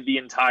we did the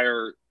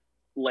entire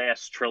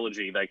last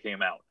trilogy that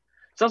came out.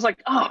 So I was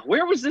like,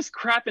 where was this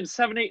crap in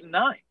 7, 8, and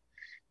 9?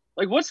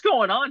 Like, what's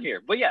going on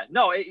here? But yeah,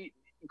 no, the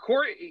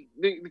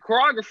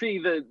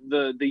choreography,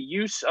 the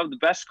use of the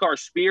Beskar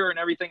spear and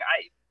everything,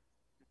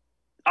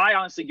 I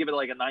honestly give it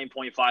like a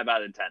 9.5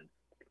 out of 10.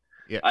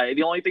 Yeah.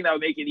 The only thing that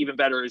would make it even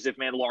better is if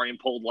Mandalorian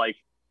pulled, like,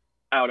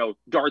 I don't know,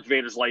 Darth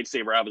Vader's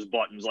lightsaber out of his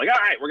buttons. Like, all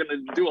right, we're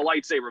going to do a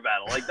lightsaber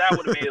battle. Like, that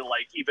would have made it,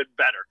 like, even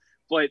better.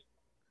 But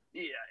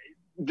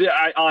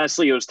yeah,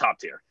 honestly, it was top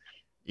tier.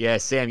 Yeah,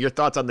 Sam, your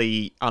thoughts on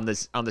the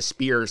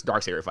spears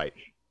Darksaber fight?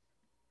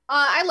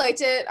 I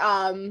liked it.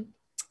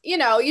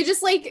 You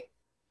just like,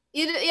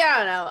 I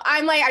don't know.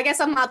 I'm like, I guess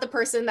I'm not the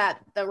person that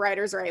the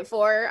writers write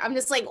for. I'm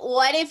just like,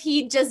 what if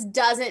he just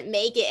doesn't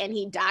make it and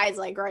he dies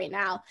like right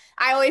now?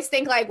 I always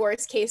think like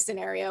worst case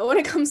scenario when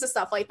it comes to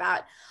stuff like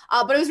that.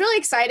 But it was really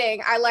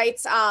exciting. I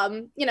liked,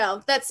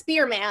 that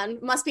Spearman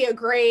must be a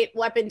great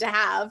weapon to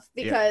have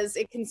because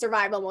it can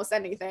survive almost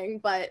anything.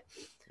 But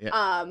it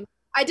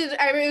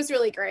was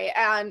really great.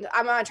 And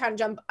I'm not trying to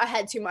jump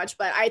ahead too much,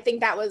 but I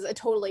think that was a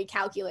totally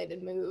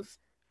calculated move.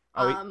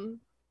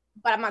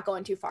 But I'm not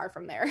going too far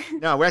from there.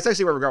 No, that's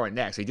actually where we're going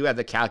next. We do have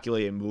the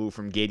calculated move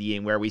from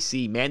Gideon where we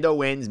see Mando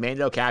wins,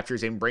 Mando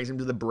captures him, brings him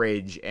to the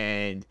bridge,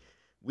 and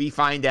we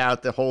find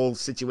out the whole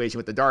situation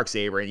with the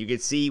Darksaber. And you can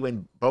see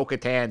when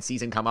Bo-Katan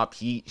sees him come up,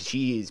 she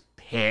is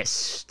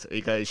pissed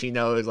because she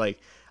knows, like,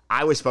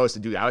 I was supposed to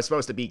do that. I was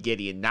supposed to beat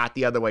Gideon, not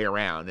the other way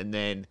around. And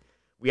then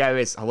we have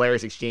this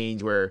hilarious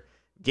exchange where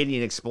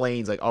Gideon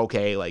explains, like,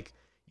 okay, like,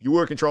 you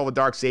were in control of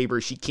the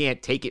Darksaber. She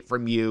can't take it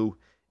from you.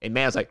 And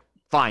Mando's like,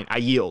 fine, I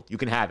yield. You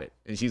can have it.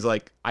 And she's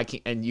like, I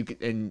can't.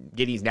 And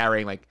Gideon's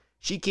narrating like,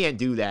 she can't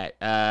do that.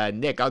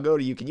 Nick, I'll go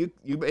to you. Can you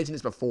mentioned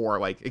this before?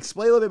 Like,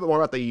 explain a little bit more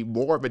about the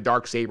lore of a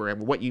Darksaber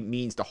and what it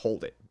means to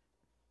hold it.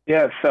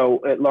 Yeah. So,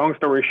 long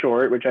story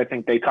short, which I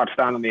think they touched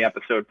on in the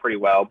episode pretty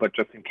well, but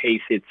just in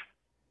case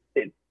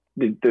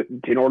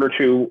in order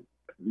to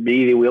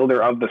be the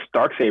wielder of the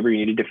Darksaber,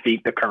 you need to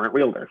defeat the current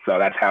wielder. So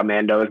that's how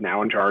Mando is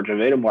now in charge of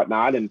it and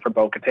whatnot. And for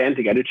Bo-Katan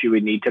to get it, you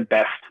would need to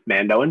best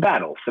Mando in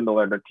battle,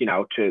 similar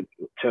to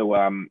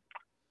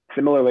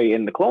similarly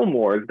in the Clone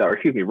Wars,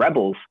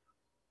 Rebels.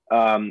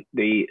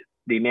 The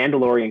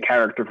Mandalorian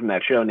character from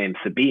that show named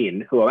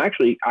Sabine, who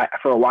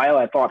for a while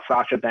I thought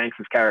Sasha Banks'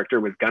 character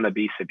was gonna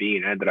be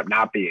Sabine, and ended up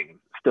not being.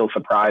 Still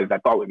surprised. I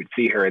thought we would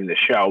see her in the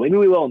show. Maybe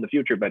we will in the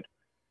future, but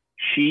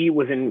she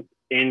was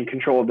in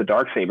control of the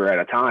Darksaber at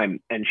a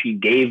time, and she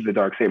gave the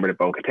Darksaber to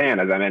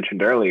Bo-Katan, as I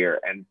mentioned earlier,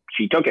 and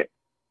she took it.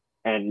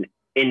 And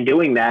in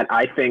doing that,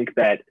 I think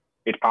that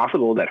it's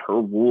possible that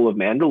her rule of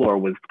Mandalore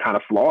was kind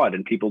of flawed,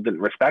 and people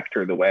didn't respect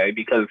her the way,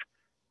 because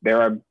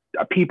there are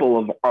a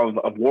people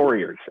of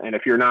warriors, and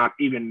if you're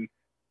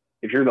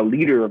the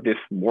leader of this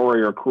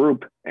warrior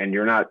group, and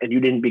you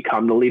didn't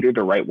become the leader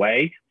the right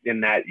way,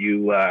 in that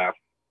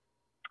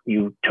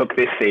you took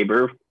this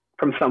saber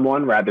from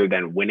someone rather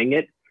than winning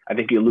it, I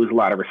think you lose a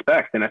lot of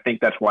respect. And I think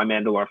that's why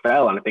Mandalore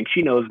fell. And I think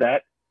she knows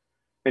that.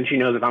 And she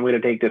knows if I'm going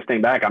to take this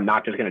thing back, I'm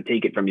not just going to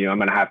take it from you. I'm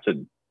going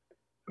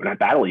to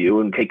battle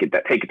you and take it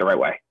the right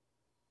way.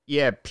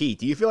 Yeah, Pete,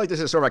 do you feel like this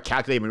is sort of a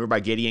calculated maneuver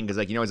by Gideon?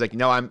 Because, he's like,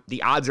 no,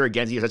 the odds are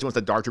against you, especially once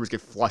the Dark Troopers get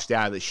flushed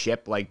out of the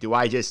ship. Like, do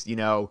I just,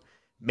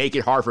 make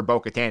it harder for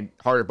Bo-Katan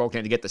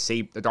to get the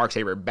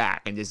Darksaber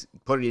back and just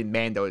put it in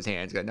Mando's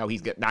hands? No,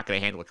 he's not going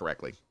to handle it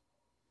correctly.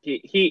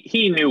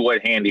 He knew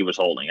what hand he was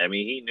holding. I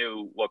mean, he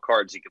knew what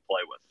cards he could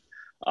play with.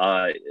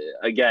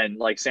 Again,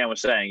 like Sam was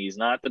saying, he's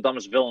not the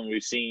dumbest villain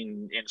we've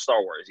seen in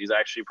Star Wars. He's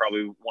actually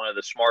probably one of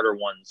the smarter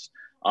ones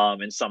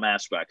in some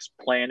aspects.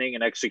 Planning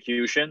and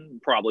execution,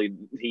 probably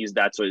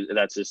that's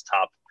his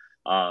top.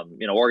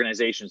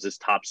 Organization's his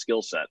top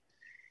skill set.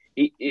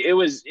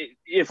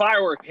 If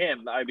I were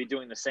him, I'd be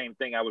doing the same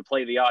thing. I would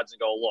play the odds and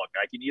go, look,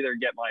 I can either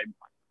get my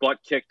butt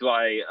kicked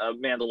by a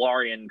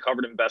Mandalorian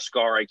covered in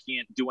Beskar. I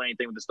can't do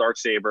anything with this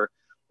Darksaber.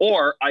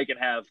 Or I can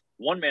have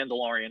one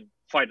Mandalorian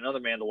fight another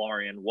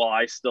Mandalorian while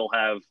I still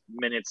have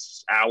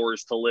minutes,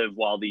 hours to live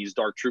while these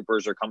Dark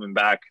Troopers are coming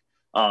back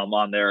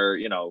on their,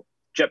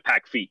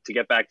 jetpack feet to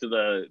get back to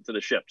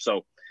the ship.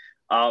 So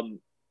I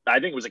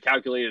think it was a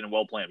calculated and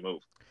well-planned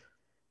move.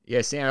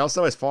 Yeah, Sam,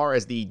 also as far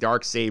as the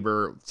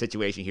Darksaber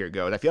situation here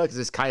goes, I feel like this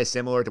is kind of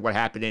similar to what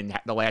happened in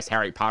the last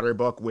Harry Potter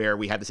book, where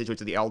we had the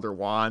situation of the Elder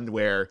Wand,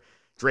 where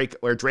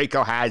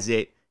Draco has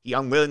it, he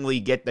unwillingly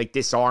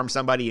disarms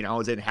somebody and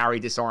owns it, and Harry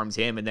disarms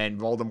him, and then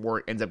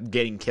Voldemort ends up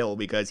getting killed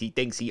because he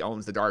thinks he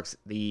owns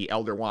the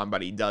Elder Wand,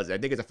 but he doesn't. I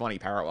think it's a funny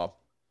parallel.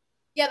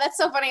 Yeah, that's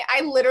so funny.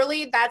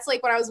 That's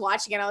like when I was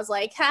watching it, I was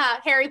like, ha,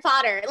 Harry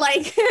Potter.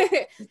 Like,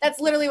 that's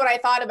literally what I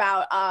thought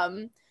about.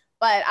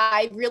 But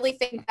I really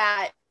think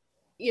that,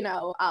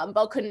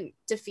 Bo couldn't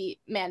defeat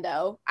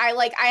Mando.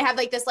 I have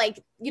like this,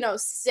 like,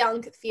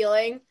 sunk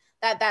feeling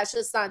that that's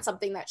just not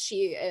something that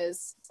she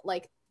is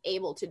like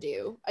able to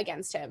do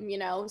against him,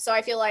 So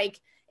I feel like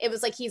it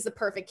was like he's the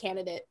perfect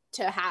candidate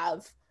to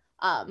have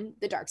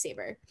the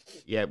Darksaber.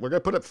 Yeah, we're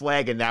gonna put a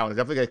flag in that one. We're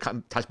definitely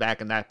gonna touch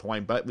back on that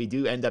point, but we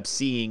do end up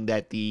seeing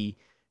that the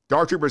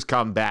Dark Troopers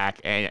come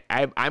back, and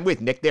I'm with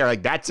Nick there.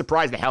 Like, that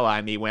surprised the hell out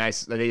of me when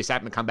they just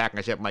happened to come back on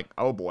the ship. I'm like,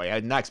 oh boy, I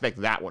did not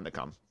expect that one to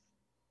come.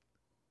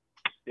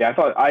 Yeah, I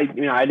thought I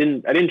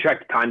didn't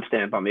check the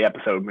timestamp on the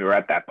episode when we were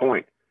at that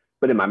point,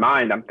 but in my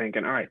mind, I'm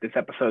thinking, all right, this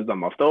episode's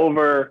almost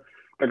over.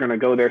 They're gonna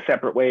go their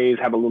separate ways,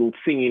 have a little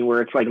scene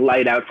where it's like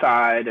light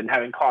outside and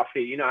having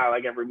coffee. You know how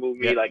like every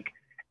movie like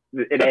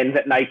it ends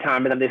at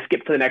nighttime and then they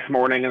skip to the next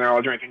morning and they're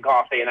all drinking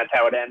coffee and that's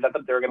how it ends. I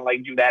thought they were gonna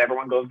like do that.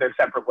 Everyone goes their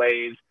separate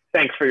ways.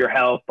 Thanks for your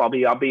help. I'll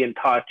be in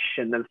touch,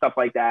 and then stuff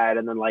like that.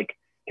 And then like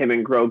him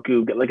and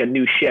Grogu get like a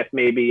new ship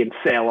maybe and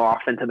sail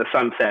off into the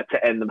sunset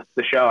to end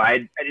the show. I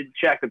didn't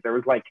check that there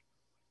might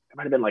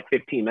have been like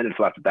 15 minutes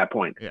left at that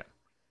point. Yeah.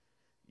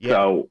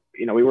 So,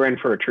 we were in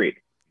for a treat.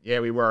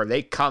 Yeah, we were.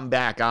 They come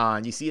back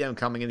on. You see them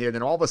coming in there.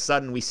 Then all of a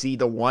sudden we see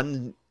the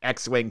one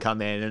X-Wing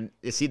come in, and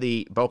you see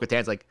the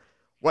Bo-Katan's like,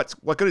 what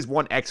good is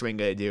one X-Wing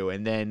going to do?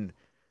 And then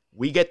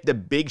we get the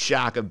big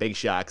shock of big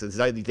shocks. This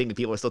is the thing that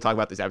people are still talking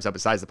about this episode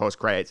besides the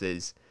post-credits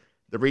is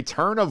the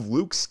return of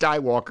Luke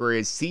Skywalker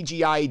is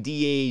CGI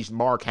de-aged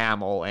Mark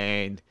Hamill.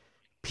 And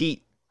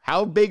Pete,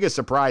 how big a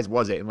surprise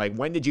was it? And like,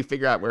 when did you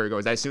figure out where it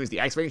goes? As soon as the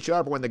X-Wing showed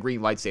up or when the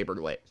green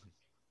lightsaber lit?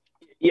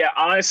 Yeah,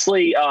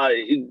 honestly,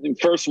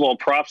 first of all,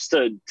 props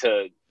to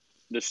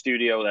the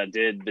studio that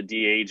did the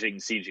de-aging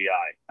CGI.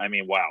 I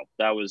mean, wow.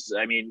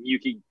 You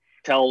could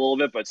tell a little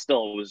bit, but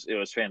still it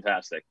was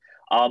fantastic.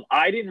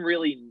 I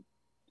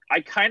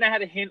kind of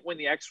had a hint when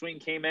the X-Wing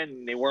came in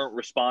and they weren't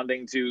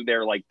responding to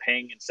their like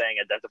ping and saying,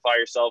 identify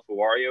yourself,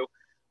 who are you?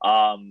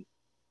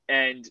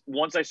 And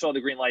once I saw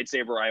the green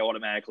lightsaber, I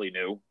automatically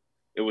knew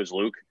it was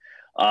Luke.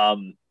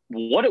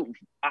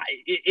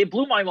 It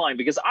blew my mind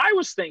because I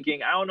was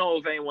thinking, I don't know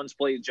if anyone's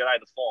played Jedi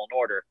The Fallen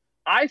Order.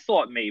 I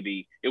thought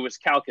maybe it was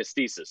Cal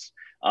Kestis.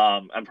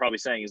 I'm probably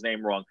saying his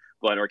name wrong,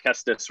 or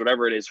Kestis,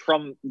 whatever it is,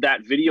 from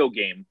that video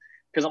game.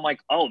 Because I'm like,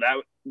 oh,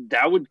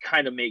 that would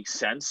kind of make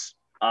sense.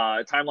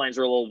 Timelines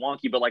are a little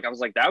wonky, but like I was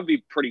like, that would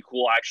be pretty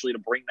cool actually to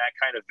bring that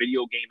kind of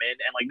video game in.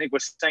 And like Nick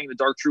was saying, the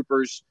Dark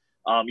Troopers,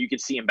 you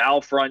could see in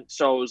Battlefront.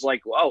 So it was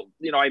like, oh,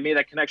 I made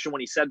that connection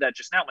when he said that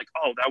just now. I'm like,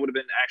 oh, that would have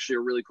been actually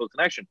a really cool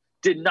connection.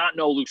 Did not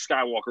know Luke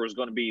Skywalker was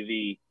going to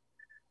be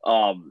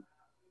the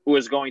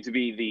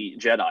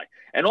Jedi.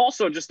 And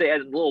also, just to add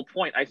a little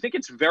point, I think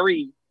it's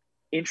very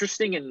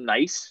interesting and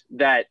nice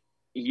that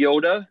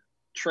Yoda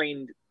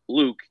trained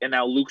Luke, and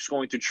now Luke's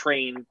going to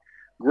train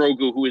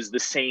Grogu, who is the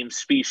same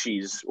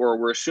species, or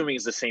we're assuming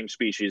is the same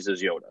species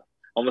as Yoda.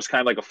 Almost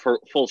kind of like a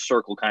full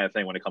circle kind of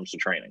thing when it comes to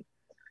training.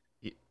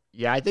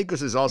 Yeah, I think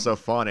this is also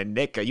fun. And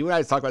Nick, you and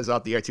I talked about this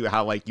off the air too,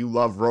 how like you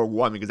love Rogue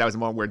One because that was the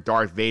moment where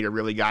Darth Vader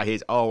really got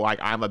his,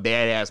 I'm a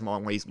badass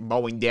moment when he's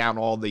mowing down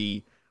all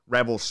the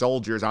rebel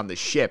soldiers on the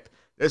ship.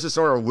 This is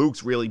sort of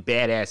Luke's really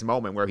badass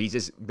moment where he's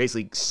just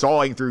basically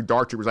sawing through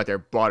Dark Troopers like they're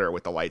butter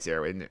with the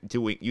lightsaber and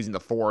using the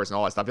Force and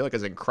all that stuff. I feel like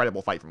it's an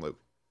incredible fight from Luke.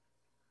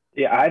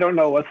 Yeah, I don't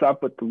know what's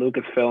up with the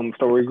Lucasfilm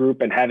story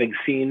group and having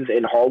scenes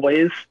in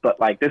hallways, but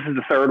like this is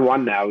the third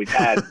one now we've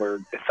had where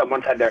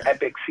someone's had their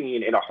epic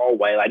scene in a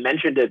hallway. I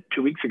mentioned it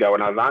 2 weeks ago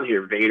when I was on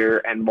here. Vader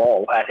and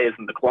Maul had his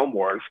in the Clone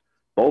Wars,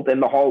 both in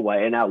the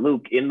hallway, and now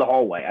Luke in the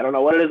hallway. I don't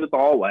know what it is with the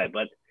hallway,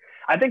 but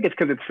I think it's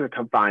because it's a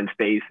confined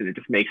space and it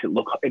just makes it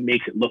look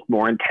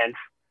more intense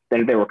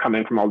than if they were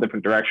coming from all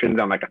different directions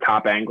on like a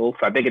top angle.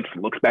 So I think it just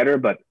looks better.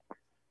 But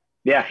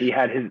yeah,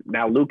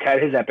 Luke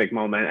had his epic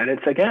moment, and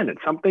it's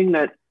something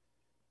that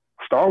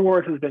Star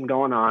Wars has been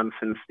going on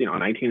since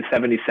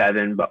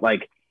 1977, but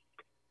like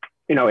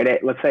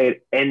let's say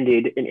it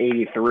ended in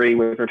 83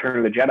 with Return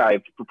of the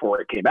Jedi before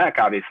it came back,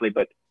 obviously,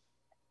 but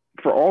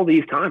for all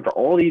these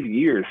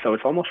years, so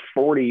it's almost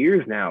 40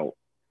 years now,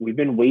 we've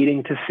been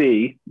waiting to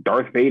see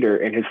Darth Vader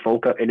in his full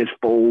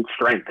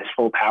strength, his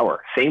full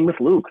power. Same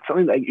with Luke. It's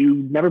something that you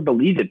never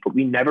believed it, but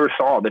we never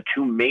saw the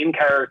two main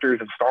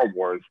characters of Star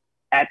Wars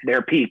at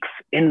their peaks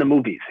in the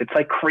movies. It's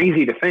like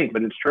crazy to think,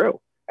 but it's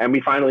true. And we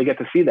finally get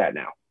to see that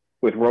now.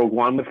 With Rogue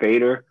One, with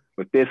Vader,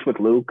 with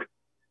Luke,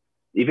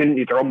 even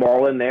you throw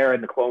Maul in there in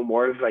the Clone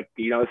Wars,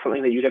 it's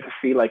something that you get to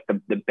see like the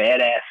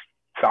badass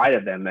side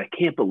of them that I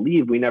can't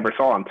believe we never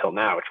saw until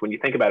now. Which, when you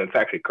think about it, it's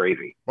actually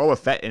crazy. Boba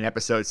Fett in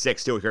Episode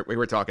 6 too. We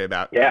were talking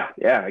about. Yeah,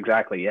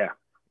 exactly, yeah.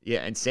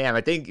 Yeah, and Sam,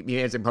 I think you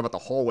answered about the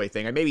hallway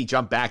thing. I maybe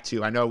jump back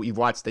to. I know you've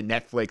watched the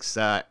Netflix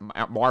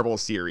Marvel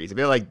series. I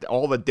feel like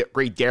all the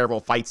great Daredevil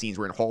fight scenes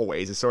were in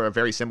hallways. It's sort of a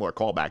very similar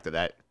callback to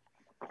that.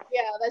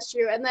 Yeah, that's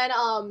true. And then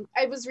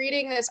I was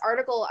reading this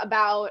article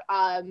about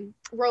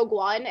Rogue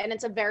One, and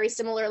it's a very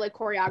similar like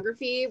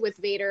choreography with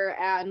Vader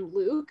and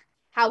Luke,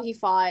 how he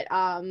fought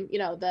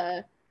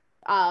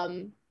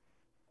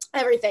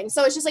everything.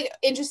 So it's just like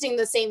interesting.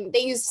 They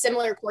use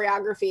similar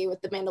choreography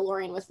with the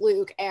Mandalorian with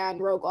Luke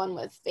and Rogue One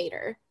with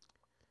Vader.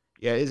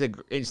 Yeah, it is an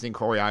interesting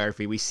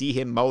choreography. We see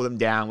him mow them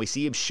down. We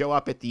see him show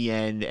up at the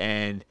end,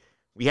 and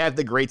we have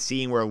the great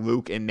scene where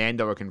Luke and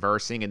Mando are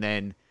conversing. And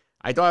then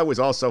I thought it was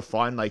also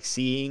fun, like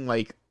seeing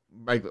like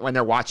when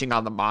they're watching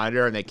on the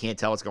monitor and they can't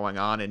tell what's going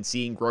on, and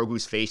seeing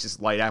Grogu's face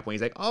just light up when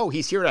he's like, "Oh,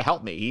 he's here to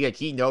help me."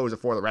 He knows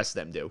before the rest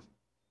of them do.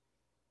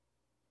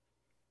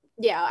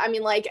 Yeah, I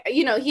mean, like,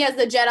 you know, he has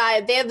the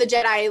Jedi, they have the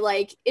Jedi,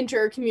 like,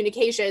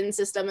 intercommunication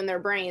system in their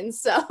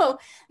brains. So,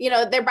 you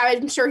know,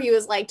 I'm sure he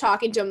was, like,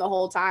 talking to him the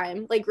whole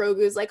time. Like,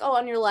 Grogu's like, oh,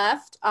 on your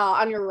left,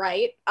 on your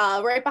right,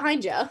 right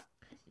behind you.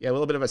 Yeah, a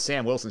little bit of a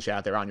Sam Wilson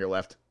shot there on your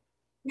left.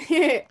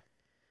 Yeah,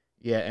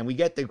 and we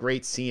get the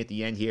great scene at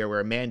the end here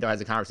where Mando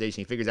has a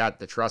conversation. He figures out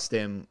to trust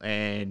him,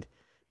 and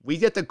we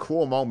get the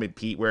cool moment,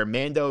 Pete, where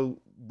Mando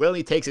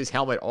willingly takes his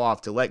helmet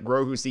off to let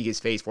Grogu see his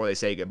face before they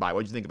say goodbye. What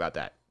did you think about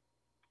that?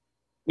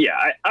 Yeah,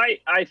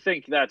 I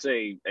think that's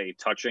a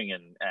touching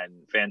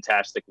and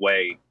fantastic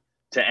way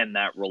to end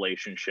that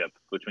relationship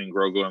between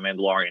Grogu and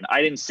Mandalorian.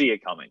 I didn't see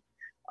it coming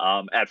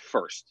at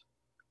first.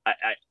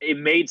 It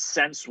made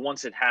sense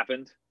once it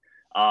happened.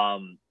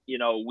 You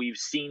know, we've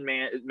seen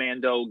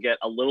Mando get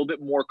a little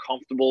bit more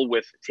comfortable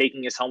with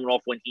taking his helmet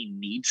off when he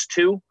needs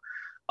to,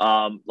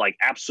 like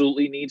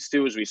absolutely needs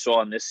to, as we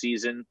saw in this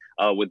season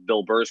with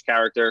Bill Burr's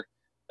character.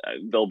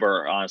 Bill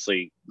Burr,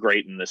 honestly,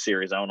 great in this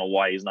series. I don't know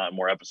why he's not in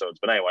more episodes,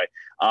 but anyway,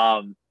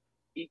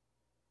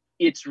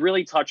 it's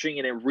really touching,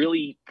 and it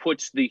really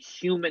puts the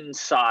human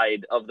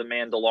side of the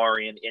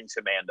Mandalorian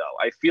into Mando.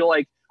 I feel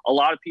like a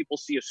lot of people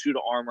see a suit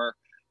of armor,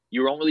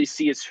 you don't really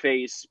see his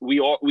face.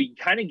 We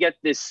kind of get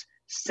this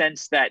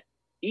sense that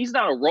he's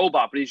not a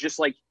robot, but he's just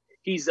like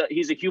he's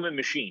a human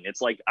machine.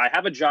 It's like, I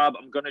have a job,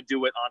 I'm gonna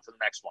do it, on to the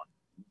next one.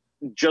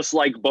 Just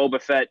like Boba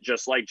Fett,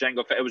 just like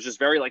Jango Fett. It was just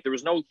very like there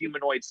was no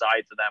humanoid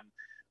side to them.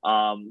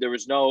 There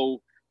was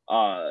no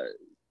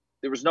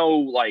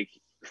like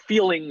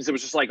feelings. It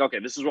was just like, okay,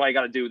 this is what I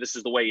got to do. This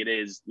is the way it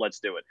is. Let's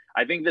do it.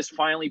 I think this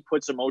finally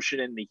puts emotion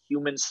in the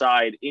human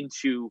side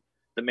into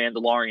the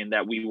Mandalorian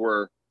that we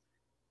were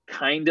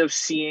kind of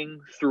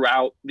seeing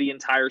throughout the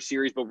entire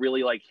series, but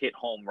really like hit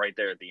home right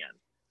there at the end.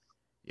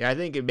 Yeah, I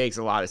think it makes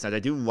a lot of sense. I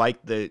do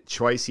like the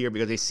choice here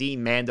because they see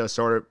Mando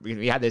sort of,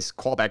 we had this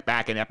callback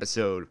back in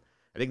episode,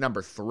 I think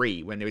number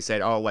 3, when they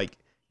said, oh, like,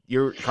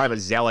 you're kind of a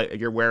zealot,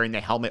 you're wearing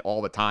the helmet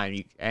all the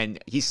time,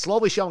 and he's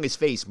slowly showing his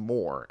face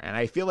more, and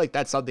I feel like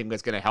that's something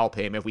that's going to help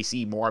him if we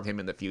see more of him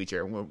in the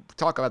future. And we'll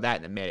talk about that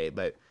in a minute,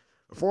 but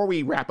before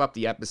we wrap up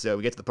the episode,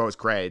 we get to the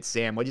post-credits.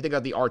 Sam, what do you think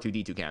of the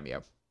R2-D2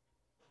 cameo?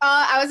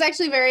 I was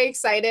actually very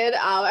excited.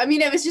 I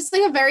mean, it was just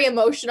like a very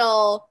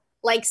emotional,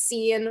 like,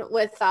 scene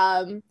with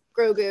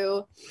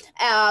Grogu,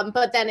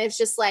 but then it's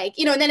just like,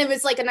 you know, and then it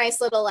was like a nice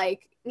little,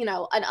 like, you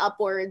know, an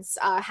upwards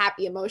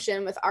happy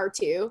emotion with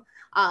R2.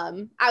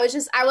 I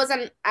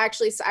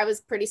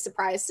was pretty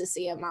surprised to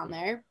see him on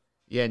there.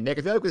 Yeah, Nick,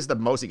 I feel like this is the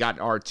most he got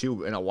in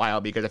R2 in a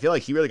while because I feel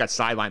like he really got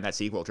sidelined in that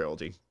sequel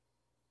trilogy.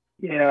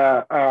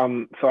 Yeah,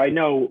 so I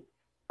know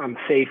I'm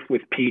safe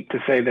with Pete to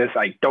say this.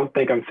 I don't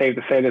think I'm safe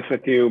to say this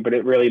with you, but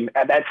it really,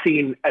 that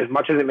scene, as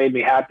much as it made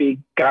me happy,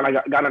 got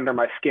under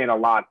my skin a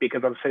lot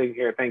because I'm sitting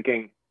here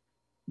thinking,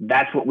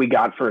 that's what we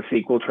got for a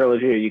sequel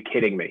trilogy? Are you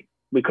kidding me?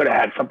 We could have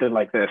had something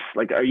like this.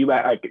 Like, you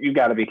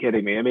got to be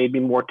kidding me. It made me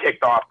more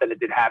ticked off than it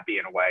did happy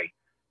in a way,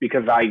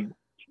 because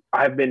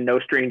I've been no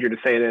stranger to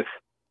say this.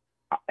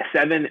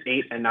 7,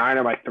 8, and 9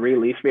 are my 3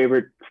 least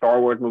favorite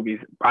Star Wars movies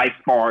by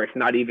far. It's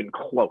not even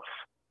close.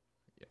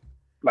 Yeah.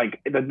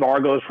 Like, the bar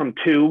goes from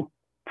 2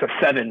 to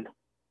 7,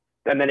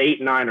 and then 8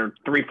 and 9 are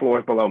 3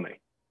 floors below me.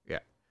 Yeah.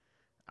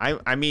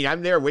 I mean,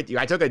 I'm there with you.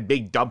 I took a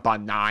big dump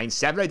on 9.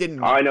 7, I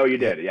didn't. Oh, I know you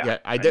did. Yeah,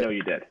 I know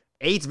you did.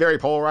 8's very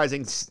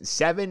polarizing.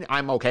 7,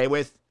 I'm okay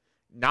with.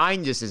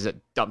 9 just is a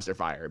dumpster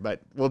fire,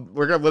 but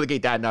we're gonna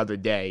litigate that another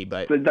day.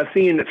 But the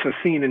scene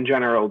in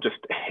general, just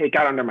it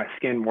got under my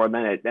skin more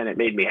than it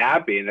made me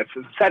happy, and it's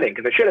upsetting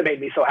because it should have made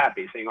me so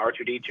happy seeing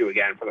R2-D2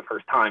 again for the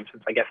first time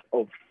since I guess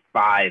 05.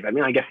 I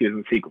mean, I guess he was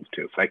in sequels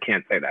too, so I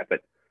can't say that,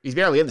 but he's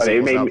barely in the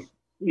sequels.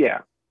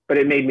 But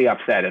it made me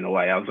upset in a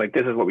way. I was like,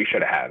 this is what we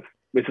should have.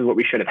 This is what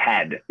we should have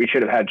had. We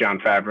should have had Jon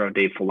Favreau,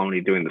 Dave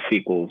Filoni doing the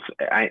sequels.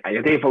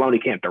 Dave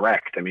Filoni can't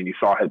direct. I mean, you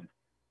saw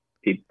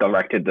he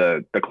directed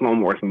the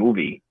Clone Wars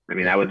movie. I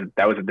mean, that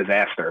was a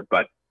disaster.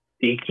 But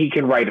he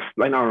can write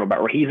I don't know about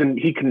where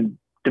he can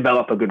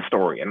develop a good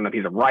story. I don't know if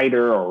he's a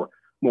writer or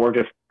more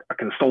just a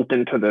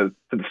consultant to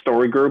the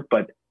story group,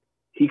 but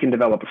he can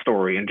develop a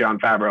story. And Jon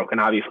Favreau can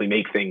obviously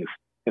make things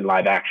in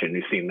live action.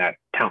 You've seen that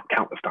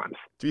countless times.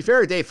 To be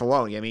fair to Dave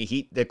Filoni, I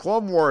mean, the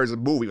Clone Wars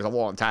movie was a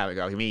long time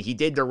ago. I mean, he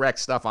did direct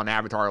stuff on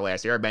Avatar: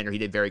 Last Airbender. He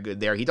did very good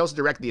there. He also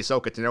directed the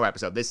Ahsoka Tano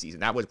episode this season.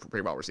 That was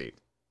pretty well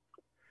received.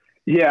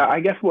 Yeah, I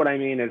guess what I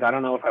mean is I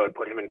don't know if I would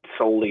put him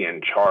solely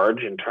in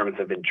charge in terms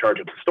of in charge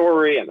of the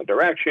story and the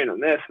direction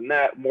and this and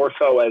that. More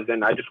so as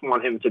in I just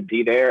want him to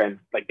be there and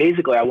like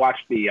basically I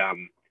watched the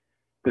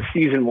the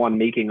season 1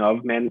 making of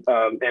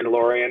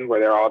Mandalorian, where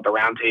they're all at the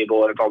round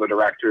table and it's all the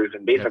directors,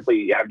 and basically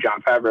you have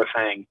Jon Favreau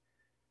saying,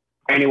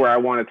 anywhere I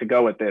wanted to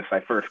go with this,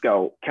 I first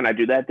go, can I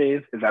do that,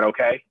 Dave? Is that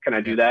okay? Can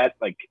I do that?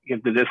 Like,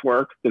 does this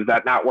work? Does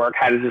that not work?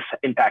 How does this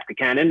impact the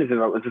canon? Is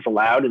this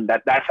allowed? And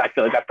that's, I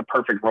feel like that's the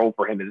perfect role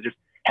for him, is just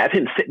have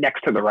him sit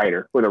next to the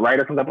writer, where the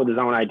writer comes up with his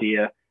own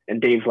idea and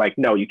Dave's like,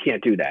 no, you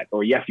can't do that.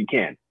 Or yes, you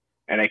can.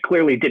 And I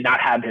clearly did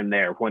not have him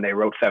there when they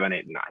wrote 7,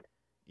 8, and 9.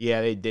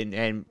 Yeah, they didn't.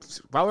 And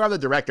while we're on the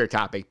director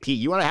topic, Pete,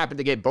 you want to happen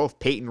to get both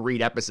Peyton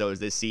Reed episodes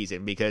this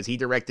season, because he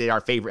directed our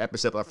favorite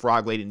episode of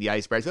Frog Lady and the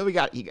Iceberg. So we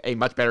got a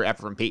much better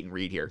effort from Peyton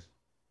Reed here.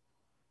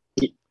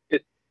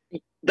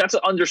 That's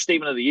an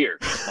understatement of the year.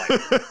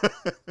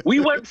 We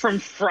went from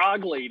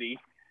Frog Lady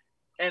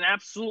and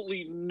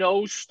absolutely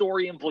no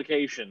story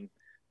implication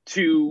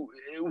to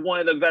one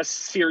of the best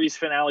series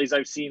finales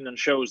I've seen on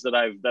shows that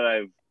I've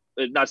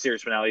not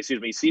series finale,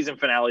 excuse me, season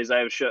finales I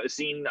have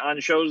seen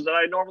on shows that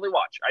I normally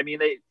watch. I mean,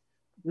 they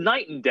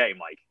night and day,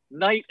 Mike,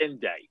 night and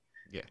day.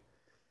 Yeah,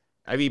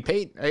 I mean,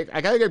 Peyton,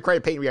 I gotta give credit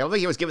to Peyton Reed. I don't think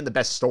he was given the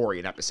best story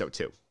in episode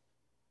 2.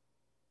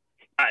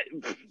 I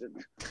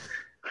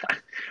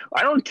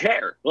don't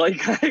care. Like,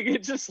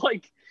 it's just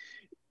like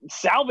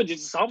salvage it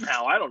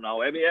somehow. I don't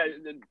know. I mean,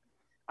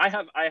 I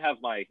have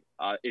my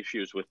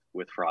issues with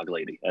Frog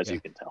Lady, as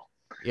you can tell.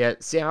 Yeah,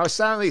 Sam, I was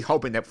silently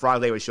hoping that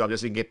Frog Lady would show up just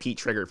so we can get Pete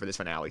triggered for this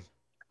finale.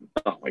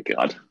 Oh my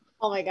god.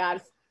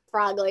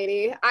 Frog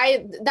Lady.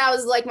 That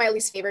was like my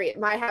least favorite.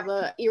 I have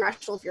a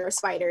irrational fear of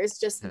spiders,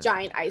 just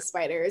giant ice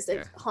spiders.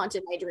 It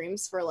haunted my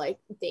dreams for like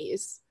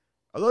days.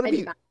 Although to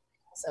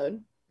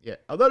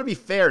be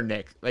fair,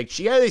 Nick, like,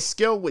 she had a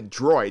skill with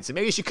droids, and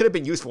maybe she could have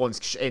been useful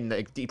in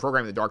like,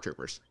 deprogramming the Dark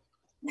Troopers.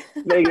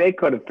 they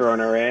could have thrown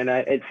her in.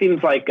 It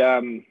seems like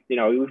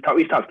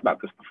we've talked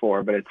about this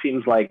before, but it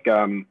seems like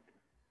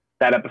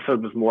that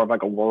episode was more of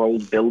like a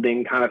world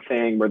building kind of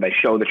thing, where they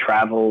show the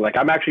travel. Like,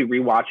 I'm actually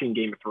rewatching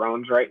Game of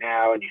Thrones right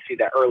now, and you see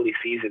that early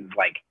seasons,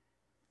 like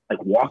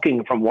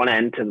walking from one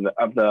end to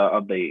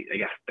the I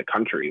guess the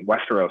country,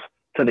 Westeros,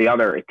 to the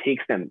other. It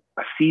takes them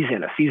a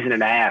season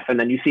and a half, and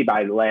then you see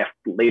by the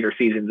later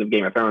seasons of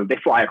Game of Thrones, they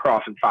fly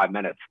across in 5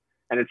 minutes,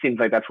 and it seems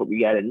like that's what we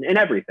get in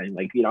everything.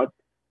 Like,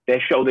 they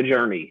show the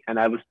journey, and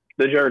that was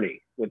the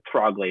journey with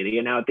Frog Lady,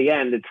 and now at the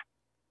end, it's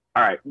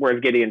all right.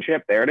 Where's Gideon's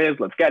ship? There it is.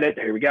 Let's get it.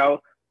 Here we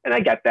go. And I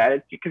get that.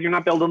 It's because you're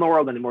not building the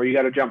world anymore. You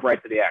got to jump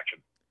right to the action.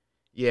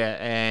 Yeah,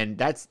 and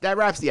that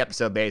wraps the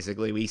episode.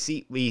 Basically, we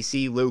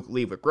see Luke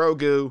leave with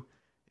Grogu,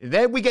 and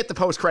then we get the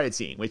post-credit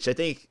scene, which I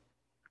think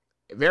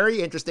very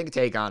interesting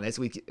take on this.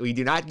 We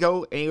do not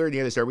go anywhere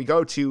near the story. We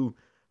go to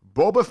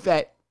Boba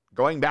Fett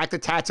going back to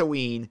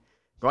Tatooine,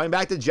 going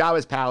back to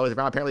Jabba's palace.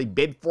 Apparently,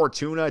 Bib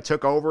Fortuna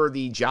took over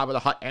the Jabba the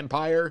Hutt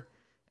Empire,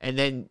 and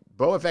then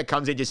Boba Fett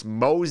comes in, just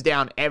mows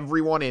down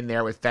everyone in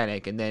there with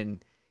Fennec, and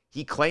then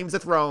he claims the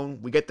throne.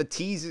 We get the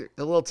teaser,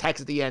 the little text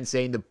at the end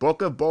saying the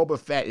Book of Boba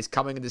Fett is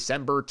coming in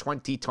December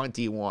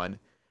 2021.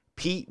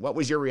 Pete, what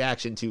was your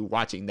reaction to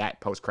watching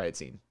that post-credit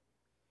scene?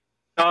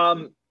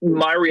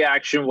 My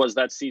reaction was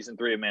that season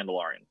 3 of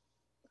Mandalorian.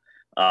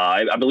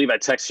 I believe I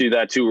texted you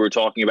that too. We were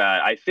talking about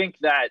it. I think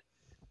that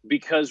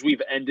because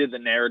we've ended the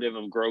narrative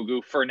of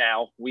Grogu for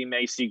now, we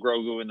may see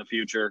Grogu in the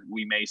future.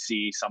 We may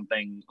see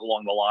something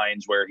along the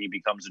lines where he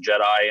becomes a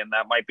Jedi, and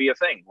that might be a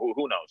thing.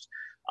 Who knows?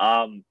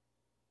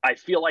 I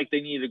feel like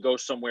they need to go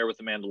somewhere with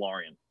the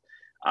Mandalorian.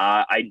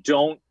 I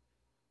don't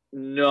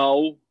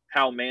know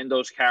how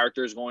Mando's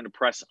character is going to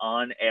press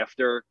on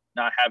after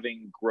not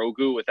having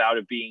Grogu without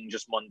it being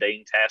just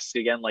mundane tasks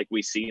again, like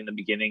we see in the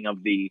beginning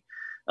of the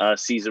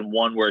season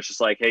 1, where it's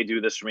just like, hey, do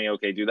this for me.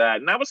 Okay, do that.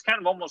 And that was kind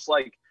of almost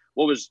like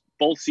what was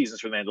both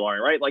seasons for Mandalorian,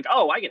 right? Like,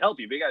 oh, I can help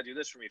you, but you got to do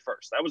this for me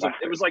first.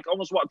 It was like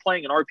almost what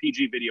playing an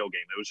RPG video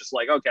game. It was just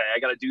like, okay, I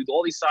got to do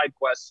all these side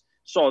quests.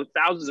 Saw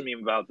thousands of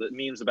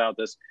memes about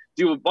this.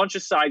 Do a bunch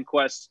of side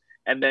quests,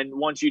 and then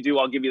once you do,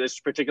 I'll give you this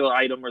particular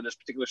item or this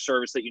particular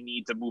service that you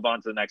need to move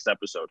on to the next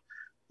episode.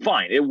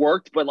 Fine, it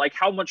worked, but like,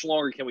 how much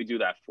longer can we do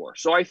that for?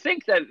 So I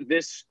think that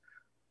this,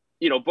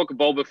 Book of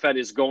Boba Fett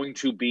is going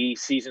to be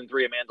season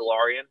 3 of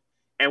Mandalorian,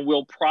 and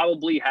we'll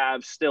probably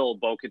have still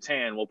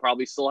Bo-Katan. We'll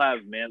probably still have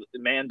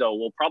Mando.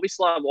 We'll probably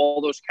still have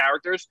all those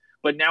characters,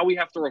 but now we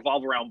have to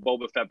revolve around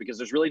Boba Fett, because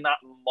there's really not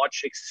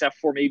much except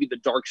for maybe the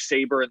dark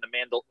saber and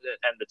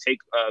the take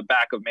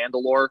back of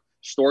Mandalore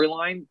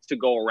storyline to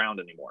go around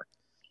anymore.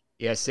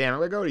 Yeah, Sam, I'm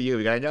going to go to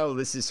you. I know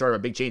this is sort of a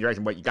big change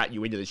direction, what got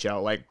you into the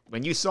show. Like,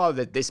 when you saw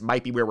that this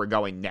might be where we're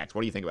going next,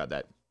 what do you think about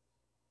that?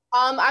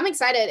 I'm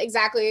excited.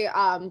 Exactly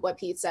what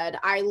Pete said.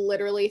 I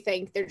literally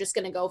think they're just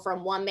going to go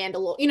from one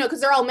Mandalorian,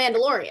 because they're all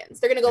Mandalorians.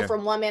 They're going to go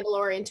from one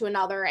Mandalorian to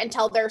another and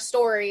tell their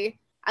story.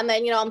 And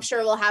then, I'm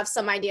sure we'll have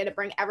some idea to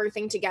bring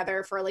everything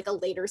together for like a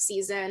later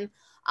season.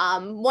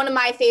 One of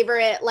my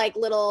favorite like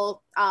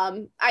little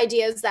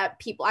ideas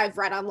that I've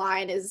read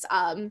online is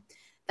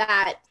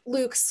that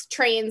Luke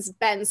trains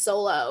Ben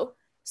Solo.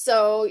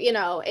 So,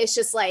 it's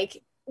just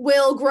like,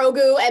 will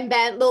Grogu and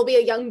Ben, there'll be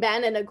a young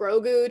Ben and a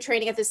Grogu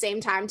training at the same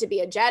time to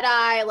be a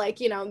Jedi. Like,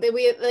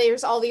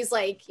 there's all these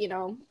like,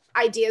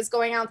 ideas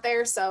going out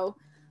there. So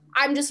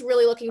I'm just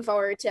really looking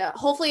forward to,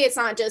 hopefully it's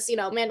not just,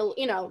 Mando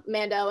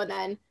and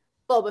then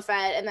Boba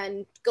Fett and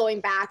then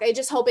going back. I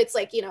just hope it's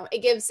like,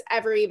 it gives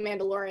every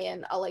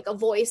Mandalorian a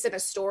voice and a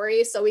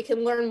story so we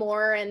can learn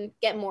more and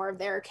get more of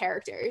their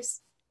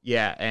characters.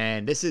 Yeah,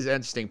 and this is an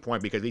interesting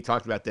point because we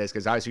talked about this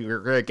because obviously we're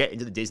going to get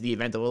into the Disney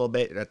event a little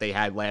bit that they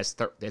had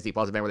last Disney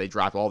Plus event where they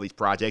dropped all these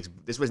projects.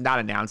 This was not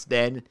announced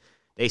then.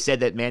 They said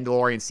that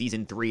Mandalorian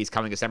Season 3 is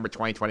coming December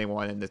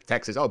 2021, and the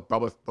text says, Book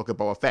of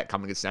Boba Fett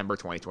coming December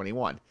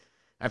 2021.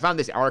 I found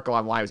this article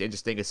online was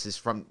interesting. This is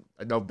from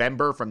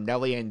November from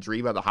Nellie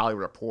Andriva, the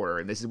Hollywood Reporter,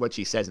 and this is what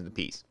she says in the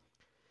piece.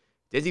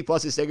 Disney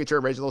Plus's signature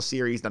original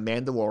series, The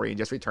Mandalorian,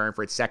 just returned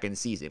for its second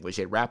season, which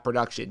had wrapped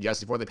production just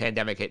before the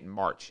pandemic hit in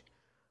March.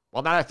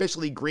 While not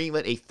officially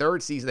greenlit, a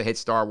third season of the hit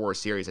Star Wars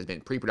series has been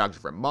in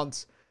pre-production for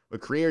months, with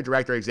creator,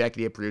 director,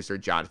 executive producer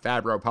Jon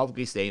Favreau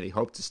publicly saying they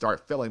hope to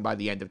start filming by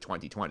the end of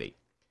 2020.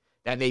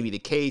 That may be the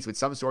case, with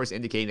some sources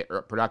indicating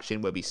that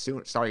production will be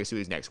starting as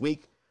soon as next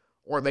week,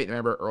 or late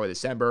November, early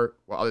December,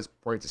 while others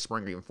point to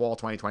spring or even fall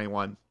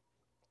 2021.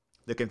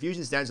 The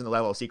confusion stems from the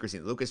level of secrecy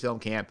in the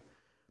Lucasfilm camp,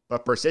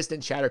 but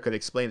persistent chatter could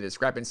explain the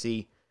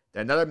discrepancy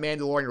that another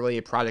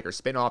Mandalorian-related project or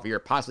spin-off or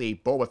possibly a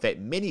Boba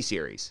Fett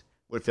miniseries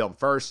would film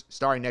first,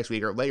 starting next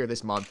week or later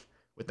this month,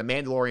 with the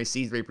Mandalorian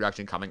Season 3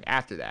 production coming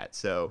after that.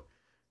 So,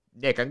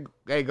 Nick, I'm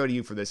going to go to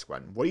you for this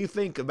one. What do you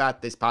think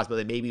about this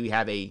possibility that maybe we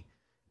have a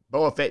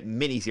Boba Fett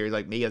miniseries,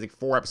 like maybe like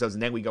 4 episodes,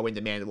 and then we go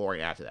into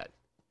Mandalorian after that?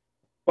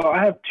 Well,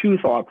 I have two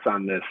thoughts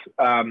on this.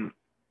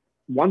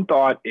 One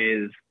thought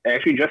is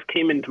actually just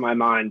came into my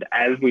mind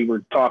as we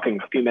were talking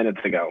a few minutes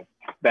ago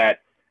that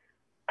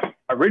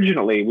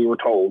originally we were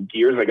told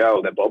years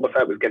ago that Boba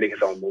Fett was getting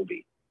his own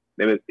movie.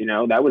 That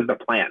was the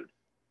plan.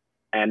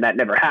 And that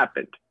never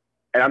happened.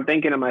 And I'm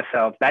thinking to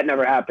myself, that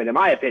never happened, in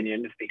my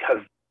opinion,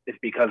 it's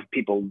because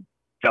people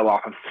fell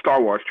off of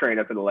Star Wars train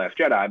after The Last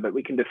Jedi, but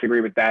we can disagree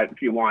with that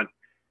if you want,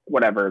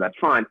 whatever, that's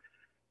fine.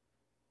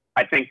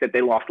 I think that they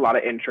lost a lot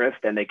of interest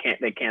and they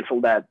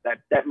canceled that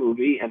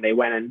movie and they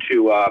went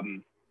into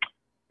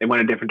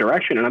a different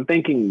direction. And I'm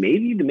thinking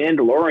maybe The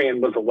Mandalorian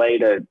was a way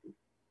to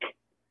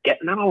I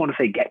don't want to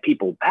say get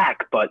people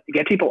back, but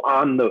get people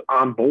on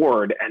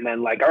board and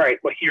then all right,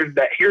 well, here's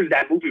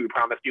that movie we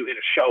promised you in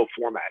a show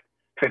format.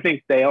 So I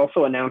think they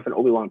also announced an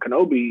Obi-Wan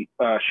Kenobi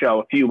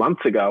show a few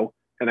months ago,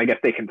 and I guess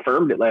they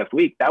confirmed it last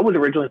week. That was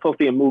originally supposed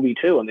to be a movie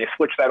too, and they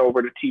switched that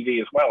over to TV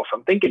as well. So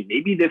I'm thinking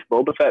maybe this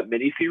Boba Fett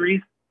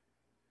miniseries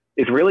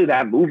is really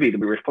that movie that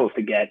we were supposed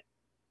to get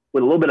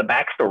with a little bit of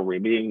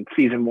backstory, being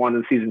season 1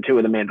 and season 2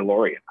 of The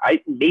Mandalorian. I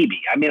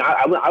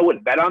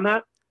wouldn't bet on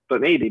that, but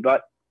maybe.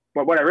 But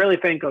what I really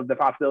think of the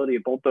possibility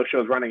of both those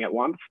shows running at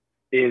once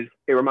is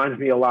it reminds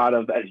me a lot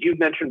of, as you've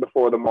mentioned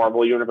before, the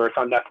Marvel Universe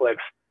on Netflix,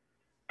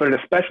 but it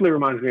especially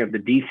reminds me of the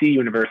DC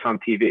Universe on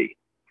TV.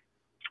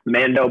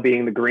 Mando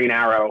being the Green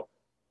Arrow,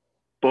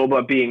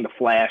 Boba being the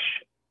Flash.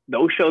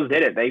 Those shows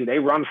did it. They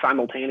run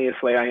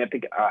simultaneously. I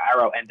think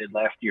Arrow ended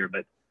last year,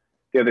 but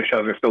the other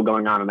shows are still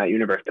going on in that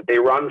universe. But they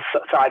run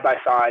side by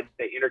side.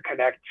 They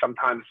interconnect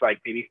sometimes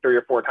maybe 3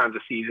 or 4 times a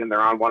season. They're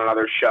on one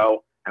another's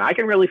show. And I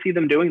can really see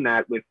them doing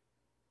that with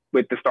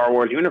the Star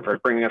Wars universe,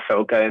 bringing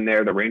Ahsoka in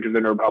there, the Rangers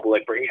of the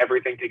Republic, bringing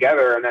everything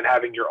together, and then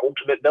having your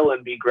ultimate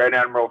villain be Grand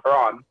Admiral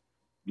Thrawn,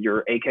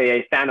 your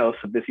AKA Thanos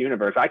of this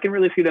universe. I can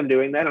really see them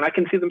doing that, and I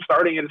can see them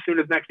starting it as soon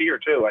as next year,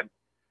 too. And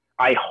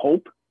I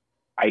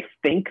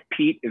think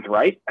Pete is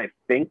right. I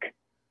think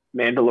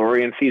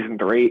Mandalorian Season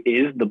 3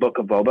 is the Book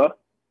of Boba,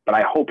 but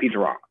I hope he's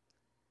wrong.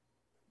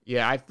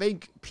 Yeah, I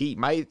think, Pete,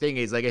 my thing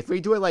is, if we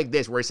do it like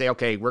this, where we say,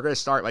 okay, we're going to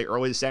start,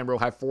 early December, we'll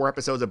have 4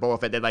 episodes of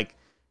Boba Fett, then,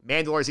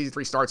 Mandalorian Season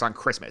 3 starts on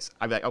Christmas.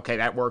 I'd be like, okay,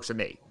 that works for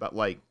me. But,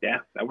 yeah,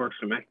 that works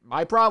for me.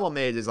 My problem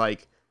is I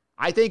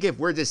think if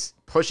we're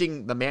just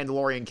pushing the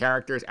Mandalorian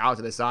characters out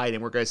to the side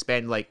and we're going to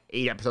spend, 8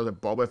 episodes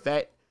of Boba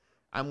Fett,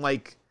 I'm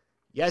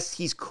yes,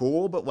 he's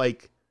cool, but,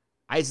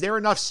 is there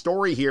enough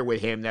story here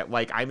with him that,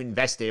 I'm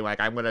invested,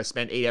 I'm going to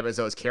spend 8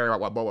 episodes caring about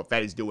what Boba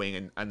Fett is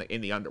doing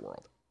in the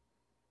underworld?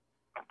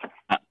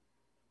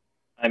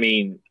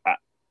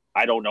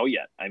 I don't know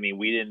yet.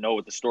 We didn't know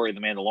what the story of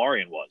the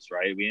Mandalorian was,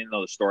 right? We didn't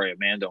know the story of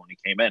Mando when he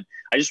came in.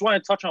 I just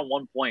want to touch on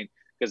one point,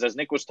 because as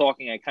Nick was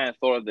talking, I kind of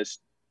thought of this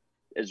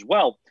as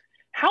well.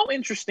 How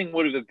interesting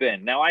would it have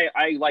been? Now,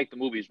 I like the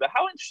movies, but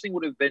how interesting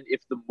would it have been if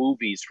the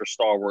movies for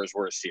Star Wars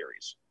were a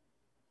series?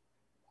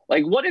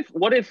 What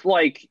if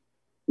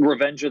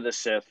Revenge of the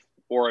Sith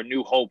or A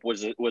New Hope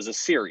was a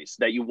series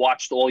that you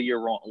watched all year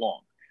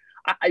long?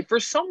 I for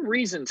some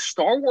reason,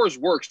 Star Wars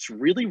works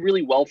really,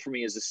 really well for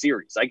me as a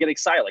series. I get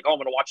excited, I'm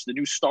going to watch the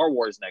new Star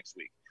Wars next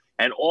week.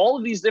 And all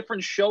of these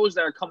different shows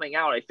that are coming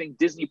out, I think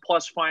Disney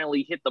Plus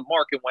finally hit the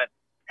mark and went,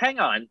 hang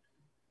on,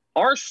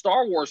 our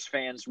Star Wars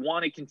fans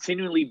want to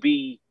continually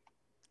be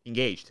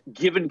engaged,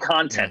 given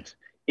content,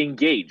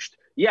 engaged.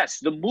 Yes,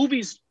 the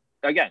movies,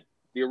 again,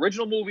 the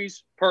original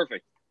movies,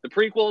 perfect. The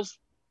prequels,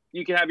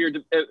 you can have your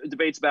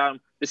debates about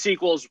them. The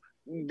sequels,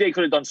 they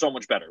could have done so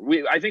much better.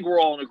 I think we're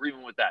all in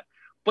agreement with that.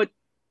 But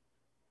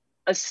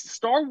a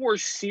Star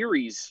Wars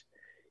series,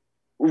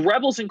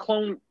 Rebels and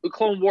Clone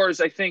Wars,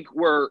 I think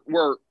were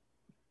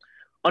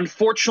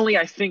Unfortunately,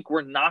 I think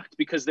we're knocked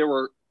because they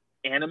were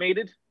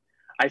animated.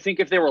 I think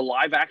if they were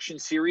live action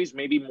series,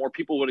 maybe more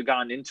people would have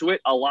gone into it.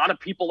 A lot of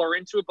people are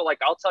into it, but like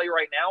I'll tell you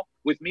right now,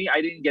 with me,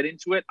 I didn't get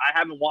into it. I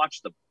haven't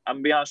watched them. I'm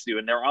gonna be honest with you,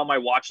 and they're on my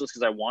watch list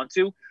because I want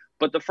to.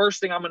 But the first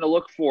thing I'm going to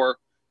look for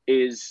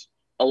is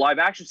a live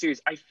action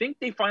series. I think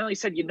they finally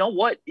said, you know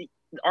what?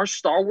 Our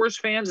Star Wars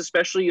fans,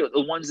 especially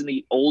the ones in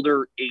the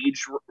older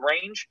age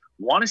range,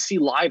 want to see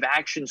live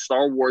action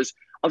Star Wars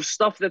of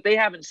stuff that they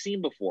haven't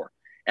seen before.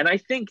 And I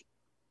think,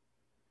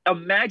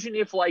 imagine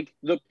if like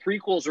the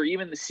prequels or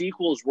even the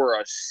sequels were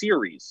a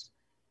series,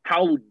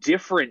 how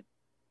different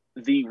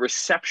the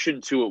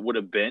reception to it would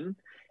have been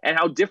and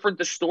how different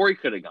the story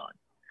could have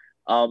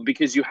gone.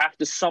 Because you have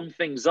to sum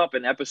things up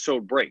in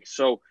episode breaks.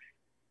 So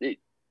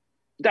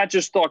that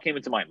just thought came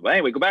into mind. But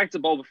anyway, go back to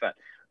Boba Fett.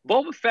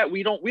 Boba Fett,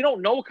 we don't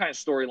know what kind of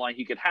storyline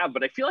he could have,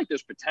 but I feel like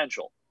there's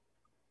potential.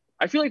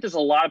 I feel like there's a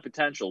lot of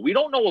potential. We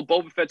don't know what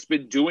Boba Fett's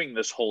been doing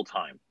this whole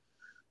time,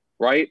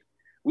 right?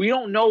 We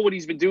don't know what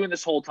he's been doing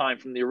this whole time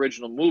from the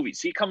original movies.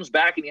 He comes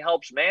back and he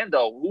helps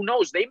Mando. Who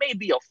knows? They may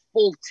be a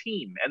full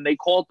team, and they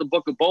call it the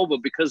Book of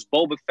Boba because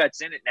Boba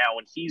Fett's in it now,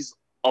 and he's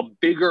a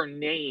bigger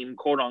name,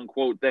 quote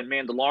unquote, than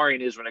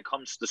Mandalorian is when it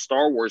comes to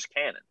Star Wars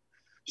canon.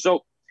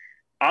 So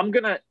I'm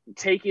going to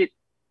take it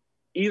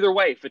either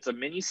way. If it's a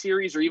mini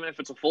series or even if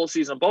it's a full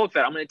season of Boba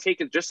Fett, I'm going to take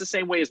it just the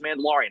same way as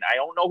Mandalorian. I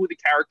don't know who the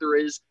character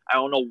is. I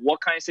don't know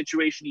what kind of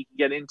situation he can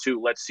get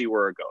into. Let's see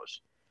where it goes.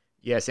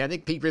 Yes, I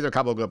think Pete brings a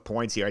couple of good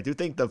points here. I do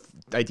think the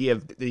idea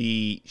of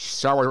the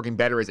Star Wars working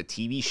better as a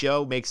TV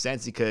show makes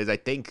sense because I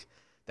think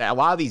that a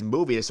lot of these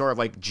movies are sort of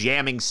like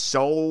jamming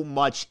so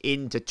much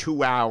into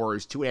 2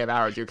 hours, 2.5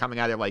 hours. You're coming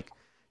out of like,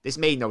 this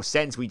made no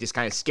sense. We just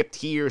kind of skipped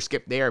here,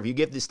 skipped there. If you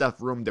give this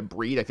stuff room to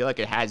breathe, I feel like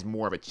it has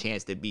more of a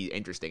chance to be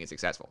interesting and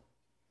successful.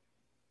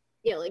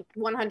 Yeah, like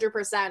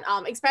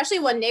 100%. Especially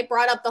when Nate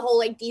brought up the whole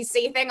like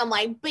DC thing. I'm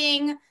like,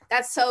 bing,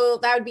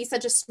 that would be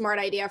such a smart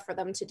idea for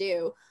them to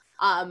do.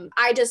 I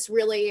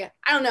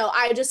don't know.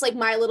 I just like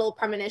my little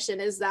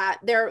premonition is that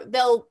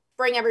they'll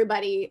bring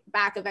everybody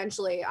back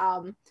eventually.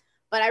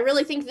 But I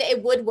really think that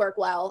it would work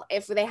well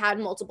if they had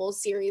multiple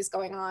series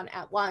going on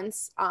at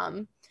once.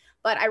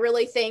 But I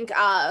really think,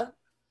 I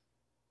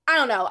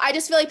don't know. I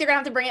just feel like they're gonna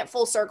have to bring it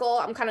full circle.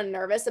 I'm kind of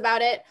nervous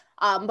about it.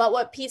 But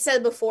what Pete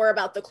said before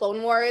about the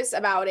Clone Wars,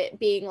 about it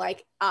being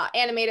like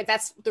animated,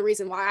 that's the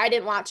reason why I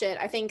didn't watch it.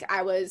 I think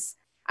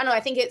I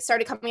think it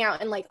started coming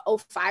out in like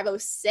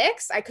 05,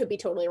 06. I could be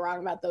totally wrong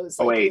about those.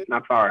 Oh, wait,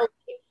 not far.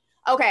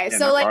 Okay, Yeah,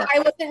 so like far. I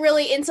wasn't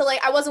really into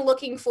I wasn't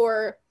looking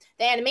for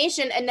the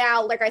animation, and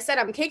now, like I said,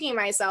 I'm kicking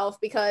myself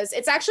because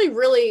it's actually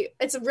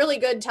it's a really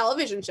good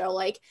television show.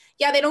 Like,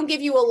 yeah, they don't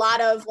give you a lot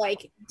of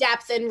like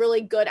depth and really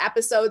good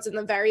episodes in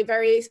the very,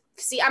 very.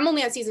 I'm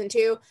only on season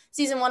 2.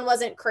 Season 1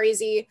 wasn't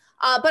crazy,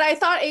 but I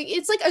thought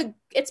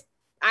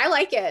I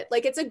like it.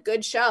 Like, it's a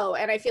good show,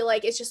 and I feel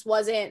like it just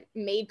wasn't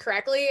made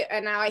correctly.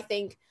 And now I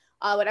think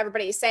what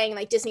everybody is saying,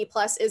 like Disney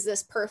Plus is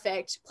this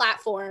perfect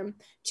platform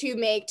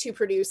to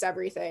produce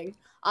everything.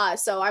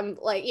 So I'm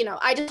like,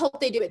 I just hope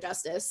they do it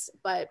justice.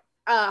 But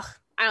I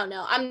don't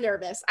know. I'm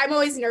nervous. I'm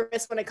always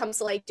nervous when it comes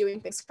to like doing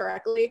things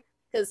correctly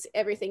because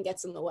everything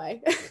gets in the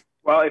way.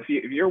 Well, if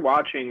you're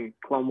watching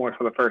Clone Wars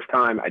for the first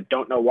time, I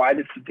don't know why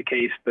this is the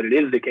case, but it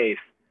is the case.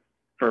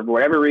 For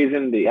whatever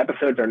reason, the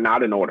episodes are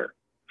not in order.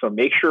 So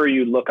make sure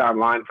you look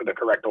online for the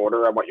correct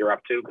order on what you're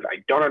up to, because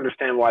I don't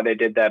understand why they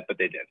did that, but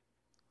they did.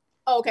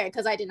 Okay,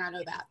 because I did not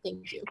know that.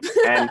 Thank you.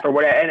 And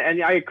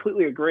I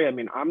completely agree. I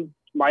mean, I'm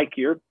Mike,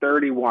 you're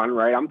 31,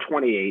 right? I'm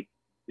 28.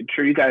 I'm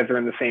sure you guys are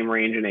in the same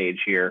range in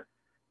age here.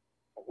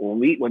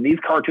 When these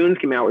cartoons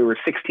came out, we were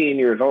 16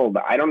 years old.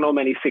 I don't know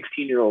many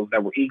 16-year-olds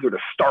that were eager to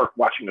start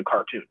watching a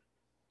cartoon.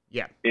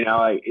 Yeah.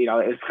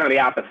 It's kind of the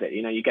opposite.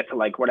 You get to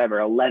like whatever,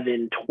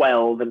 11,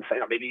 12, and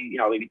maybe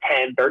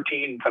 10,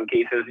 13 in some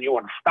cases, and you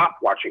want to stop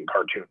watching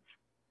cartoons.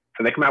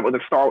 So they come out with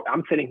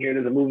I'm sitting here,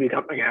 there's a movie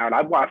coming out.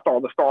 I've watched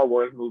all the Star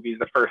Wars movies,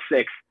 the first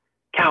 6,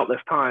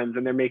 countless times,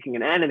 and they're making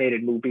an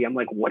animated movie. I'm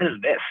like, what is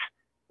this?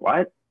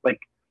 What?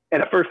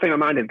 And the first thing in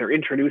mind is they're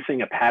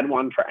introducing a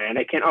Padawan for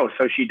Anakin. Oh,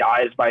 so she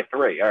dies by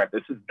 3. All right,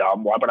 this is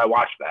dumb. Why would I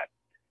watch that?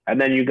 And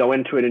then you go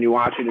into it and you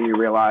watch it and you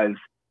realize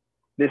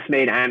this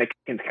made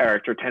Anakin's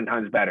character 10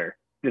 times better.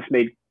 This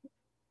made,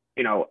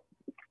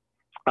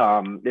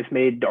 this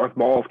made Darth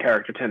Maul's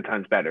character 10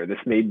 times better. This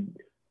made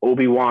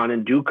Obi-Wan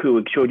and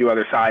Dooku. It showed you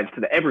other sides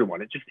to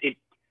everyone.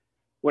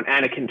 When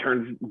Anakin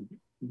turns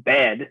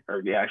bad,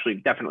 actually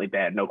definitely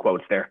bad, no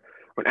quotes there.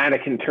 When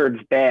Anakin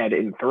turns bad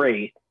in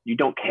 3, you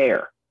don't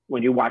care.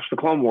 When you watch the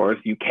Clone Wars,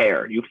 you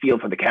care. You feel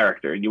for the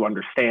character. You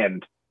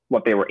understand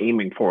what they were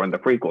aiming for in the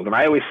prequels. And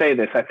I always say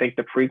this, I think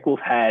the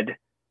prequels had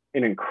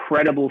an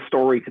incredible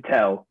story to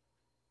tell,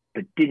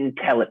 but didn't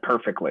tell it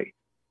perfectly.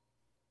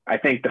 I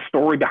think the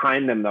story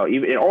behind them, though,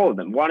 even in all of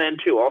them, 1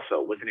 and 2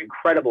 also, was an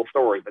incredible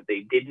story, but they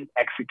didn't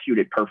execute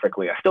it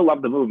perfectly. I still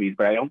love the movies,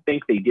 but I don't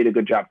think they did a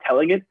good job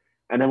telling it.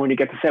 And then when you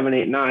get to 7,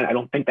 8, 9, I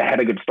don't think they had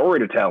a good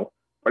story to tell.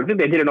 But I think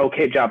they did an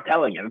okay job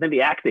telling it. I think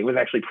the acting was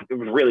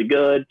really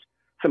good.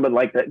 Some of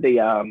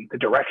the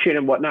direction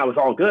and whatnot was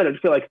all good. I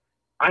just feel like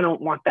I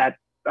don't want that.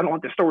 I don't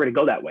want the story to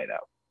go that way,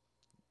 though.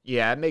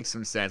 Yeah, it makes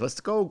some sense. Let's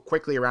go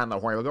quickly around the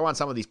horn. We'll go on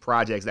some of these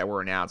projects that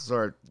were announced,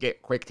 sort of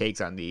get quick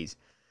takes on these.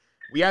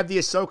 We have the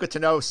Ahsoka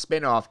Tano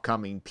spinoff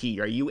coming. Pete,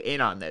 are you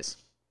in on this?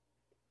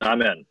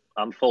 I'm in.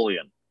 I'm fully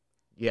in.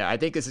 Yeah, I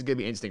think this is going to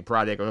be an interesting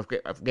project. We'll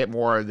get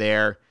more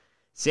there.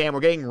 Sam, we're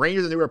getting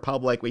Rangers of the New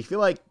Republic. We feel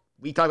like,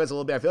 we talked about this a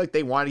little bit, I feel like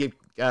they want to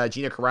give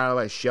Gina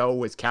Carano a show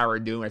with Cara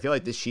Dune. I feel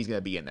like she's going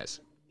to be in this.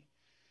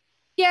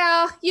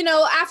 Yeah,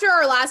 after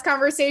our last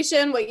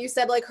conversation, what you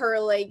said, like her,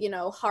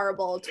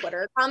 horrible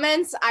Twitter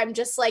comments, I'm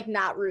just like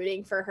not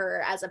rooting for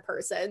her as a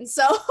person.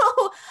 So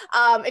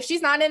if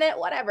she's not in it,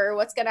 whatever,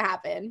 what's going to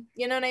happen?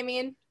 You know what I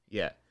mean?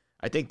 Yeah.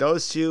 I think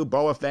those two,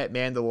 Boba Fett,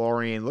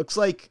 Mandalorian, looks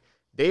like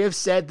they have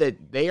said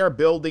that they are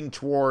building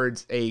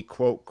towards a,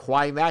 quote,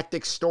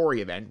 climactic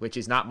story event, which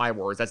is not my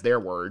words, that's their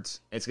words.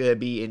 It's going to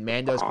be in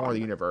Mando's corner of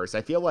the universe.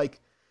 I feel like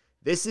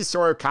this is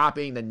sort of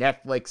copying the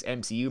Netflix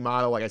MCU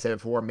model. Like I said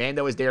before,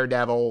 Mando is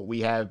Daredevil. We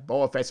have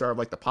Boba Fett sort of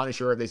like the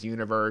Punisher of this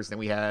universe. Then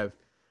we have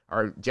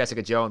our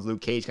Jessica Jones,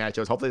 Luke Cage kind of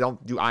shows. Hopefully they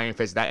don't do Iron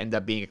Fist. That end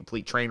up being a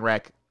complete train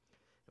wreck.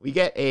 We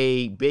get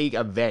a big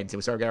event, and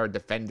we sort of get our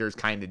Defenders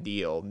kind of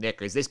deal.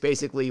 Nick, is this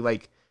basically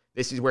like,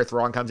 this is where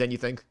Thrawn comes in, you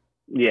think?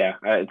 Yeah,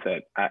 it's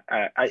it.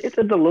 It's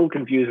a little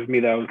confuses me,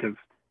 though, because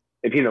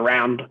if he's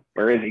around,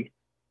 where is he?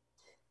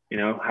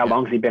 How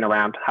long has he been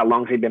around? How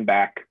long has he been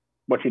back?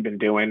 What's he been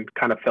doing?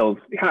 Kind of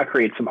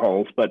creates some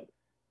holes. But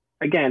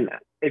again,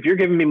 if you're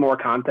giving me more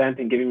content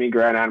and giving me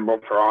Grand Admiral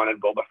Thrawn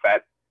and Boba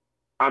Fett,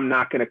 I'm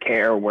not going to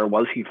care where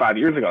was he 5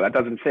 years ago. That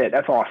doesn't fit.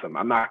 That's awesome.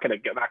 I'm not going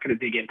to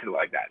dig into it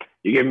like that.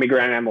 You're giving me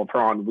Grand Admiral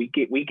Thrawn week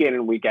in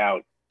and week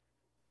out.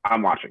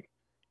 I'm watching.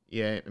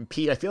 Yeah, and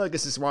Pete, I feel like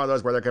this is one of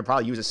those where they're going to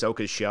probably use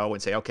Ahsoka's show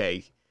and say,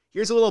 okay,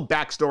 here's a little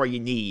backstory you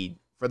need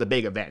for the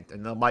big event.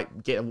 And they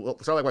might get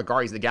sort of like what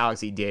Guardians of the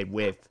Galaxy did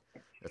with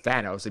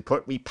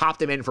Thanos. We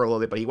popped him in for a little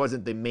bit, but he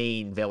wasn't the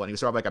main villain. He was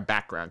sort of like a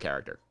background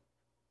character.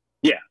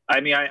 Yeah, I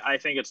mean, I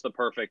think it's the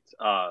perfect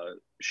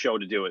show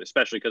to do it,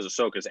 especially because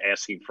Ahsoka's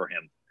asking for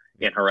him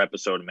in her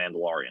episode of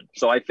Mandalorian.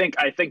 So I think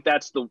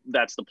that's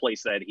the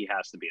place that he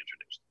has to be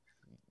introduced.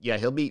 Yeah,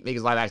 he'll make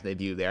his live action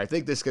debut there. I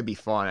think this could be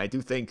fun.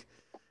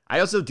 I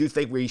also do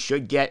think we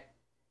should get.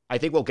 I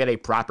think we'll get a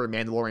proper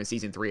Mandalorian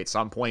season 3 at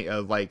some point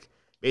of like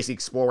basically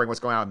exploring what's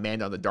going on with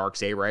Mando and the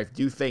Darksaber. I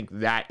do think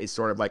that is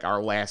sort of like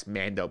our last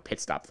Mando pit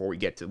stop before we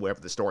get to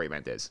whatever the story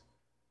event is.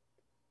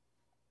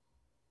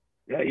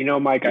 Yeah,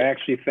 Mike, I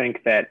actually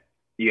think that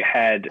you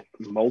had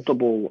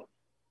multiple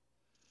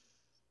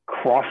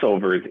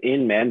crossovers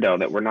in Mando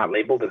that were not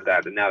labeled as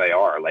that, and now they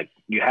are. Like,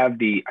 you have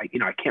I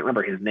can't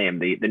remember his name,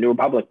 the New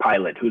Republic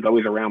pilot who's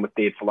always around with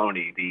Dave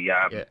Filoni,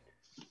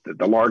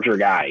 the larger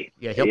guy.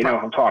 Yeah, what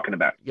I'm talking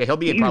about. Yeah, he'll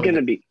be in New Republic.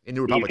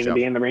 He's going to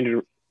be in the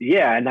Rangers.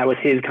 Yeah, and that was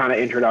his kind of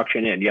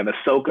introduction in. You have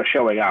Ahsoka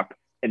showing up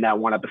in that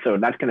one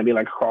episode. That's going to be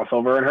like a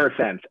crossover in her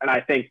sense. And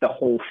I think the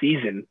whole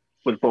season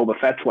was Boba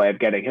Fett's way of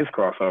getting his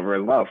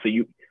crossover as well. So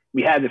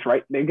we had this,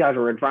 right? These guys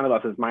were in front of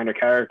us as minor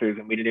characters,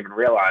 and we didn't even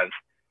realize.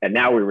 And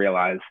now we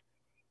realize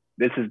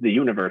this is the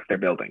universe they're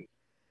building.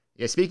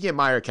 Yeah, speaking of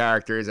minor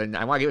characters, and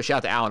I want to give a shout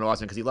out to Alan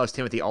Austin because he loves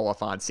Timothy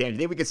Oliphant. Sam, do you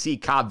think we could see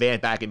Cobb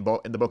Vanth back in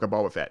the book of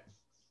Boba Fett?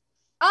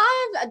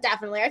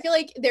 Definitely. I feel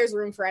like there's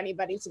room for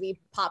anybody to be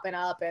popping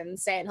up and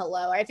saying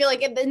hello. I feel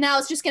like now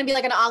it's just going to be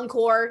like an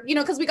encore,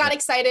 because we got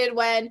excited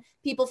when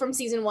people from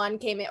season 1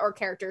 came in, or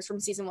characters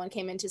from season 1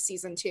 came into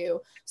season 2.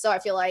 So I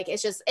feel like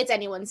it's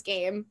anyone's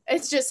game.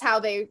 It's just how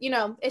they,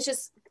 it's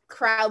just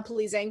crowd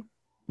pleasing.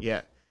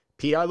 Yeah.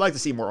 Pete, I'd like to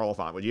see more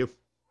Oliphant. Would you?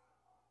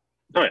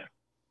 Oh, yeah.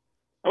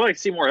 I'd like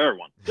to see more of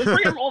everyone. Just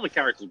bring all the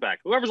characters back.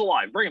 Whoever's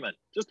alive, bring them in.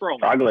 Just throw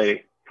them in.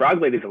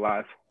 Frog Lady's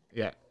alive.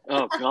 Yeah.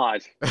 Oh,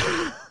 God.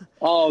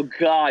 Oh,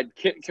 God.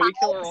 Can we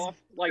kill her off?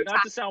 Like,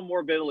 not to sound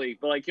morbidly,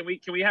 but like, can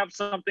we have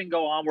something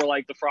go on where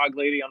like the Frog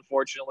Lady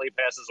unfortunately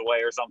passes away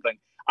or something?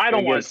 I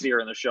don't want to see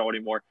her in the show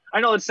anymore. I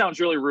know it sounds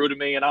really rude to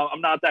me, and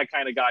I'm not that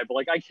kind of guy, but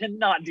like, I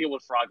cannot deal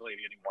with Frog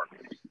Lady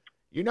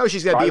anymore.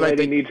 She's gonna be like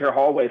needs her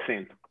hallway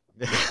scene.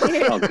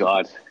 Oh,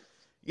 God.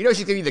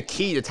 She's gonna be the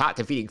key to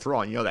defeating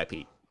Thrawn. You know that,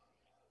 Pete.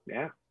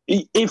 Yeah.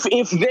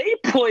 If they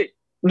put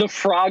the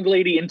Frog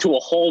Lady into a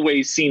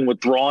hallway scene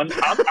with Thrawn,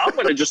 I'm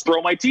going to just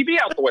throw my TV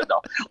out the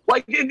window.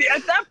 Like,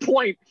 at that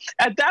point,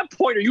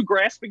 are you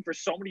grasping for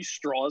so many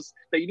straws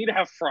that you need to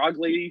have Frog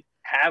Lady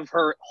have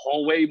her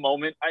hallway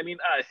moment? I mean,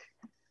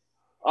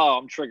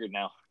 I'm triggered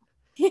now.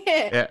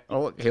 Yeah.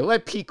 Okay,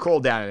 let Pete cool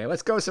down.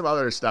 Let's go some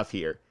other stuff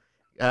here.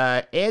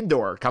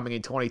 Andor coming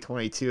in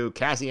 2022.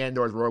 Cassian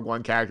Andor's Rogue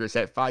One character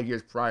set 5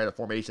 years prior to the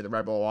formation of the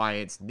Rebel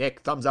Alliance.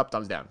 Nick, thumbs up,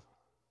 thumbs down.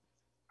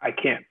 I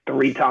can't.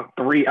 Three.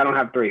 I don't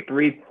have three.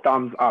 3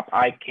 thumbs up.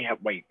 I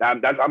can't wait.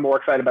 I'm more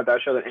excited about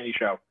that show than any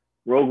show.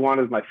 Rogue One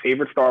is my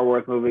favorite Star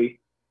Wars movie.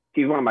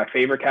 He's one of my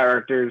favorite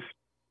characters.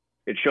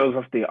 It shows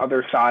us the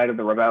other side of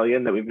the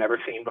rebellion that we've never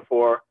seen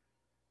before.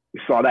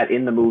 We saw that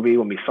in the movie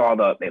when we saw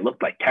they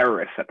looked like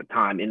terrorists at the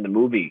time in the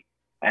movie,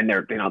 and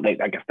I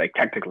guess they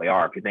technically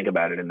are if you think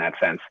about it in that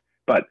sense.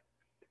 But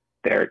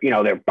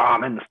they're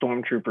bombing the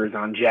stormtroopers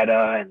on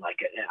Jeddah, and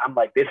I'm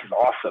like, this is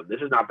awesome.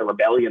 This is not the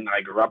rebellion that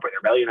I grew up with. The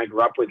rebellion I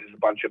grew up with is a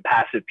bunch of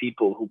passive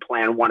people who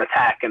plan one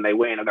attack and they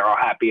win and they're all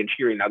happy and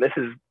cheering. Now this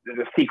is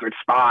the secret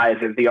spies,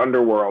 is the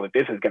underworld.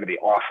 This is going to be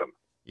awesome.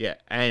 Yeah,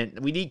 and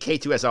we need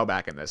K2SO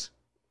back in this.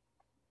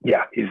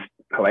 Yeah, he's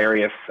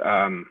hilarious.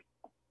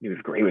 He was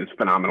great. He was a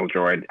phenomenal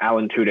droid.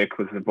 Alan Tudyk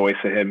was the voice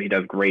of him. He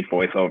does great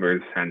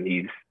voiceovers, and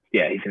he's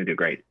going to do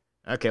great.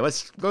 Okay,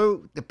 let's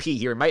go to Pete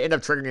here. It might end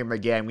up triggering him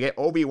again. We get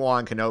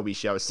Obi-Wan Kenobi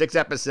show, 6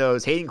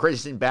 episodes. Hayden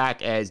Christensen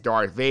back as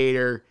Darth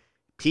Vader.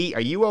 Pete,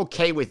 are you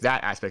okay with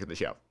that aspect of the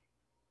show?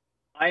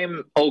 I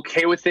am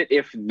okay with it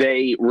if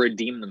they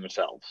redeem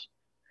themselves.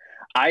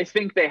 I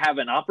think they have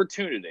an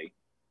opportunity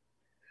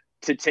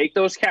to take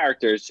those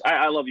characters.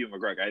 I love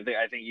Ewan McGregor. I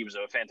think he was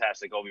a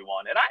fantastic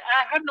Obi-Wan, and I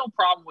have no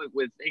problem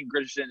with Hayden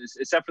Christensen,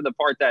 except for the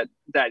part that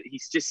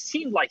he just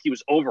seemed like he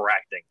was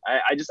overacting.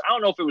 I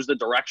don't know if it was the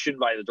direction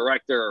by the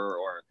director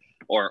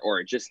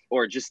or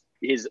just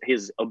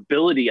his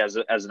ability as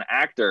an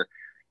actor.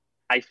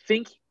 I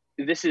think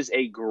this is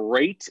a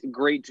great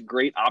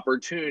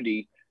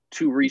opportunity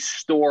to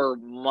restore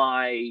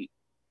my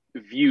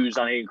views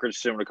on Hayden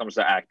Christensen when it comes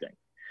to acting.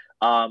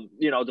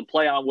 To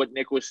play on what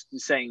Nick was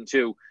saying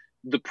too.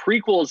 The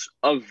prequel's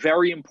a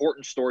very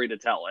important story to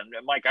tell. And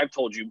Mike, I've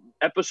told you,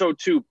 episode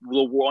 2,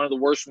 one of the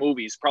worst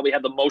movies, probably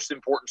had the most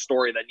important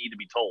story that need to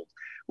be told,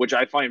 which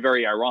I find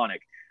very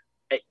ironic.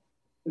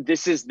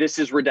 This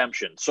is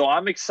redemption. So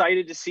I'm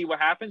excited to see what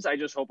happens. I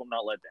just hope I'm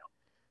not let down.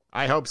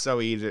 I hope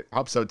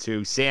so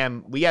too.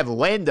 Sam, we have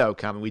Lando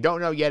coming. We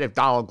don't know yet if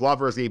Donald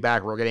Glover is going to be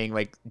back. We're getting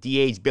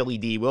DH Billy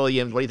D.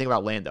 Williams. What do you think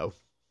about Lando?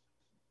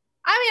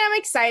 I mean, I'm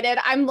excited.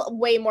 I'm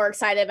way more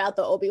excited about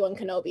the Obi-Wan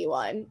Kenobi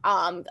one.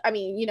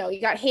 You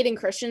got Hayden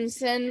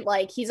Christensen.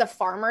 He's a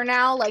farmer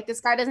now.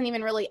 This guy doesn't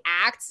even really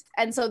act.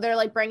 And so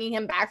they're bringing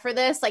him back for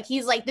this.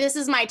 He's this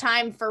is my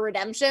time for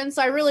redemption.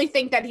 So I really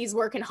think that he's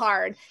working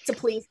hard to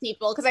please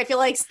people. Because I feel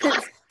like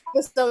since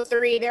episode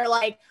 3, they're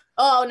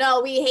oh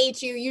no, we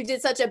hate you. You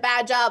did such a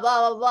bad job,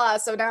 blah, blah, blah.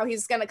 So now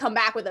he's going to come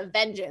back with a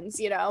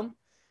vengeance, I'm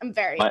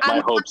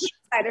my hopes.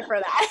 excited for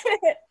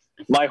that.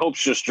 My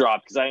hopes just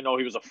dropped because I know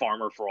he was a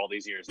farmer for all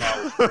these years.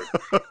 Now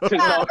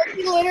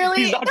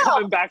he's not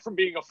coming back from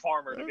being a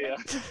farmer to be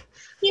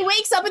He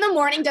wakes up in the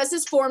morning, does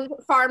his farm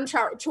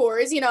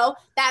chores,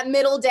 that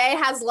middle day,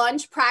 has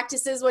lunch,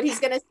 practices what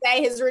he's going to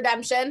say, his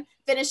redemption,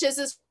 finishes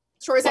his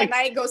chores at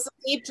night, goes to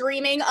sleep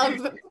dreaming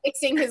of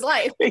fixing his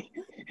life.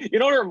 You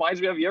know what it reminds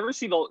me of? You ever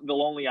see the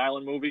Lonely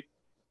Island movie?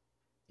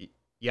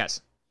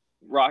 Yes.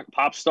 Rock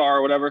pop star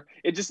or whatever.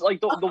 It just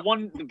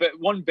the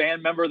one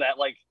band member that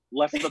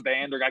left the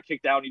band or got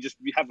kicked out, and he just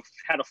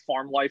had a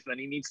farm life, and then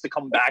he needs to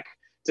come back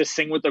to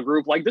sing with the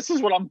group. This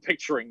is what I'm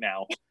picturing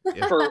now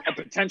for a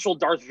potential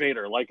Darth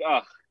Vader.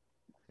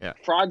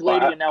 Frog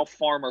lady and now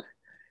farmer.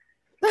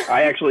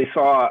 I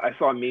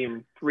saw a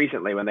meme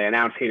recently when they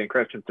announced Hayden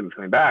Christensen was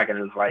coming back, and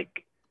it was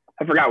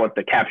I forgot what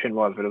the caption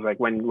was, but it was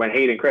when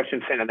Hayden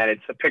Christensen, and then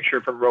it's a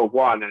picture from Rogue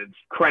One, and it's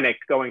Krennic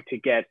going to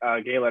get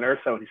Galen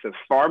Erso, and he says,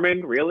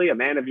 "Farman, really? A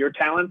man of your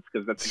talents?"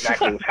 Because that's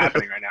exactly what's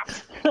happening right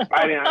now.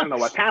 I don't know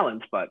what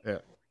talents, but yeah.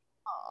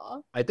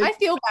 I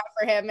feel bad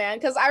for him, man,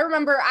 because I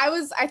remember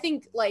I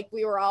think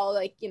we were all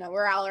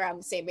we're all around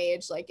the same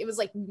age. It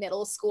was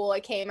middle school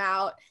it came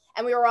out,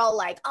 and we were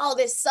all oh,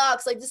 this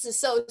sucks, this is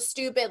so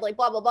stupid,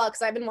 blah blah blah,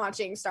 because I've been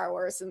watching Star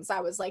Wars since I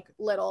was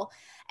little.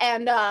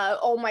 And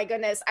oh my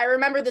goodness, I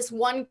remember this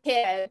one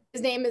kid,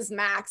 his name is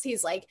Max.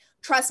 He's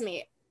trust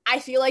me, I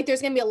feel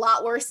there's gonna be a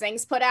lot worse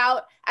things put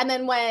out. And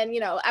then when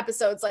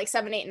episodes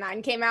 7, 8, and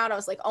 9 came out, I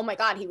was oh my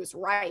god, he was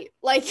right.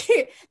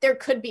 There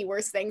could be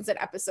worse things in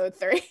episode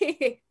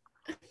 3.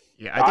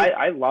 Yeah,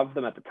 I loved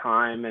them at the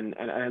time, and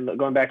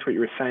going back to what you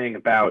were saying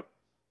about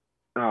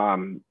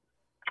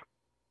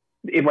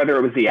whether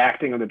it was the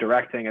acting or the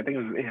directing, I think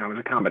it was it was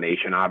a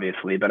combination,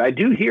 obviously. But I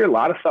do hear a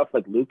lot of stuff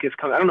Lucas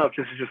I don't know if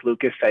this is just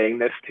Lucas saying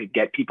this to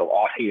get people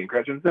off Hayden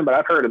Christensen, but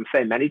I've heard him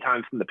say many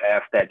times in the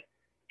past that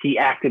he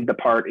acted the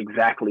part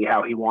exactly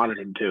how he wanted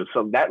him to.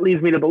 So that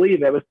leads me to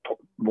believe that was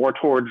more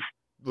towards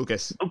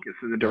Lucas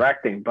in the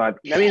directing. But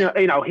I mean,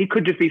 he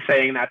could just be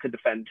saying that to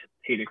defend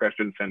Hayden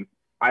Christensen.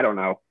 I don't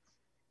know.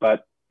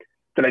 But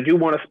I do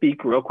want to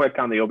speak real quick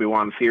on the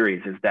Obi-Wan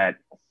series is that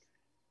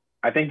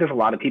I think there's a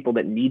lot of people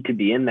that need to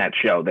be in that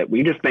show that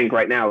we just think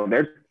right now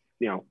it's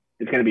going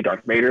to be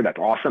Darth Vader. That's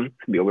awesome. It's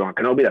going to be Obi-Wan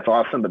Kenobi. That's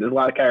awesome. But there's a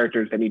lot of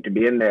characters that need to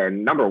be in there.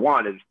 And number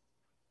one is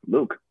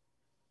Luke.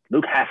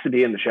 Luke has to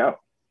be in the show.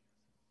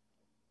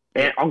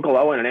 And Uncle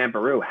Owen and Aunt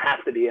Beru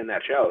have to be in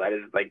that show. That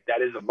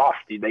is a must.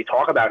 They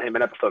talk about him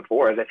in episode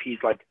 4 as if he's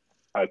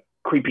a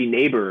creepy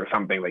neighbor or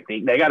something.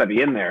 They got to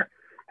be in there.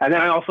 And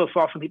then I also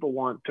saw some people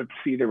want to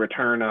see the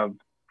return of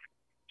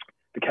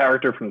the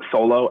character from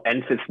Solo,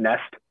 Enfys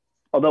Nest.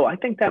 Although I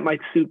think that might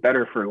suit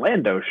better for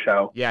Lando's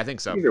show. Yeah, I think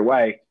so. Either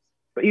way,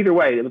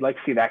 I would like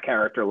to see that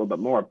character a little bit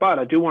more. But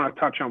I do want to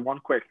touch on one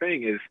quick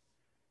thing is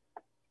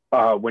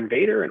when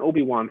Vader and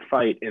Obi-Wan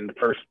fight in the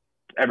first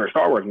ever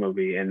Star Wars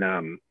movie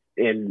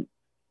in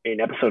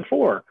episode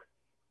 4,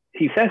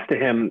 he says to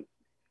him,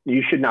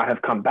 you should not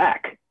have come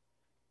back.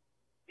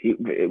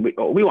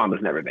 Obi-Wan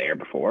was never there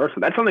before, so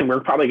that's something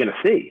we're probably going to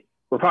see.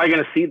 We're probably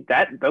going to see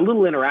that the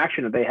little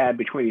interaction that they had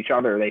between each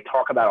other. They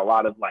talk about a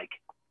lot of like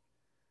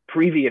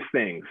previous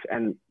things,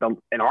 and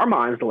in our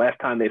minds, the last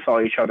time they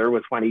saw each other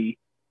was when he,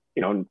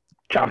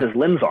 chopped his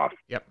limbs off.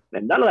 Yep.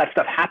 And none of that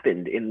stuff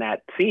happened in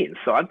that scene.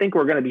 So I think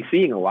we're going to be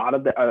seeing a lot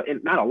of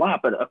not a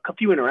lot, but a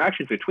few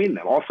interactions between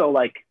them. Also,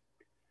 like,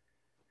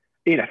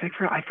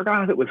 I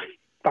forgot if it was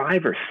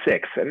 5 or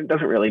 6, and it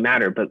doesn't really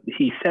matter. But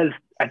he says,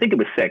 I think it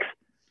was 6.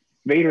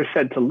 Vader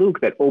said to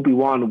Luke that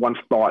Obi-Wan once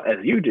thought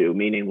as you do,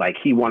 meaning like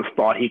he once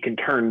thought he can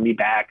turn me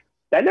back.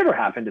 That never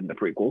happened in the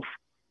prequels.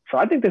 So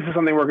I think this is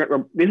something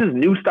this is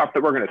new stuff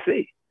that we're going to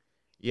see.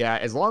 Yeah,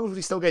 as long as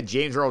we still get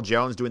James Earl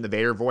Jones doing the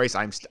Vader voice,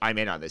 I'm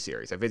in on this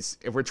series.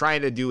 If we're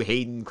trying to do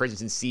Hayden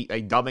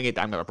Christensen dubbing it,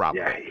 I'm gonna have a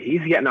problem. Yeah,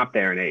 he's getting up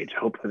there in age.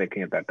 Hopefully they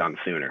can get that done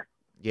sooner.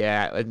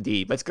 Yeah,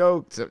 indeed. Let's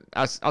go.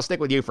 I'll stick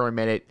with you for a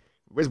minute.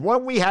 There's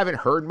one we haven't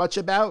heard much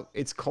about.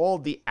 It's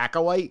called The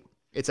Acolyte.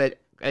 I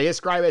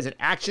describe it as an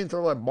action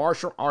thriller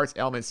martial arts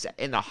element set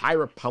in the High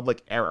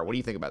Republic era. What do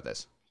you think about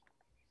this?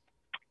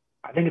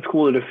 I think it's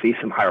cool to see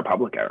some High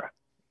Republic era.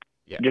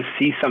 Yeah. Just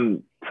see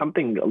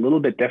something a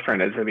little bit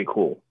different. It's going to be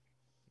cool.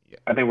 Yeah.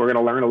 I think we're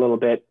going to learn a little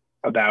bit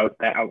about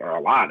that, or a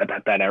lot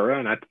about that era,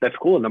 and that's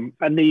cool.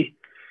 And the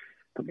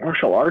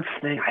martial arts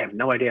thing, I have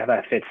no idea how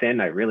that fits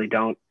in. I really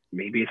don't.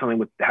 Maybe it's something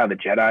with how the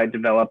Jedi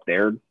develop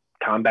their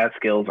combat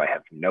skills. I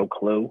have no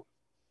clue.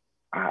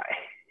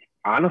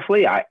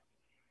 Honestly,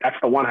 that's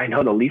the one I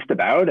know the least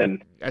about,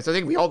 and I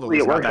think we all know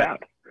it works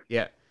out.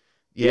 Yeah.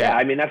 Yeah,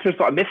 I mean, that's just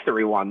a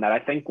mystery one that I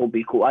think will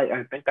be cool.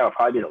 I think that would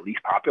probably be the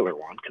least popular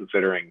one,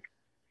 considering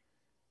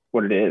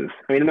what it is.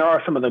 I mean, there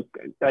are some of the,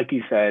 like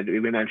you said, we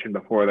mentioned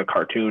before, the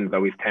cartoons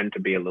always tend to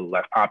be a little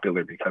less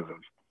popular because of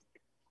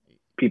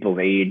people's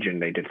age,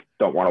 and they just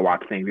don't want to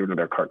watch things even though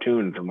they're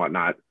cartoons and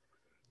whatnot.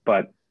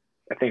 But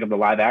I think of the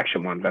live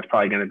action ones, that's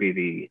probably going to be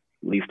the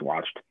least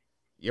watched.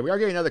 Yeah, we are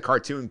getting another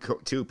cartoon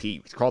too,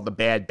 Pete. It's called The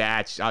Bad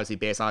Batch, obviously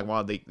based on one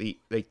of the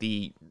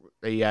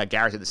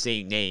characters of the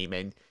same name.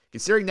 And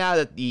considering now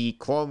that the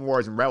Clone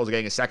Wars and Rebels are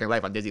getting a second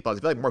life on Disney Plus, I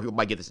feel like more people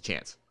might give this a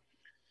chance.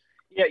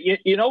 Yeah,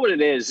 you know what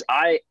it is?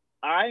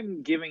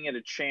 I'm giving it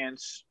a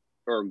chance,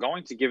 or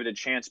going to give it a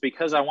chance,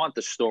 because I want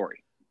the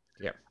story.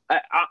 Yeah.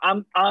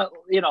 I'm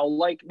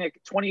like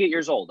Nick, 28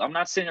 years old. I'm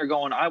not sitting there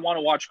going, I want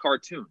to watch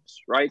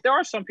cartoons, right? There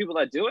are some people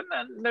that do it,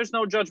 and there's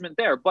no judgment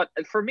there. But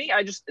for me,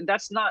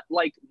 that's not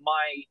like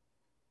my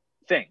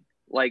thing.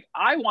 Like,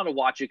 I want to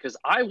watch it because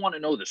I want to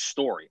know the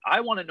story.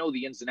 I want to know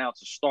the ins and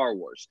outs of Star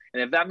Wars.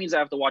 And if that means I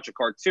have to watch a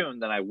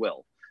cartoon, then I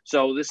will.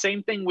 So the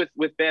same thing with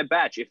Bad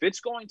Batch. If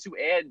it's going to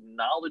add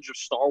knowledge of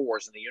Star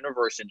Wars in the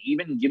universe and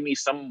even give me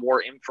some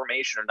more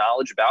information or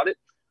knowledge about it,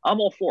 I'm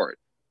all for it.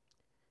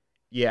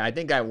 Yeah, I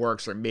think that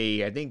works for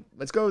me. I think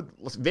let's go.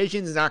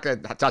 Vision's not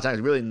going to touch on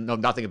it. Really know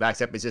nothing about,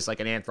 except it's just like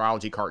an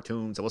anthology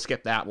cartoon. So we'll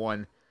skip that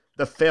one.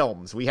 The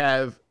films. We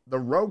have the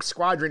Rogue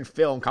Squadron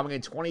film coming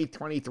in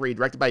 2023,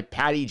 directed by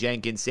Patty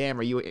Jenkins. Sam,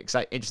 are you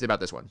interested about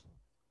this one?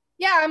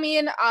 Yeah, I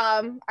mean,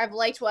 I've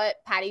liked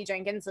what Patty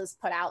Jenkins has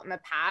put out in the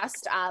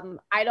past.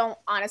 I don't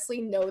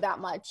honestly know that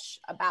much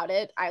about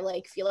it. I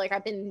feel like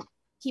I've been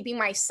keeping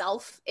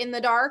myself in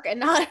the dark and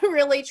not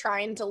really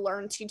trying to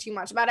learn too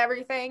much about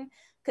everything,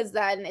 because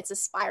then it's a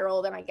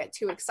spiral. Then I get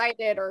too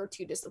excited or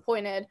too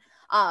disappointed.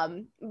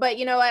 But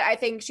you know what? I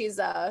think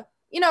she's I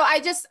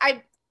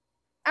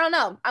don't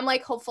know. I'm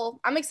hopeful.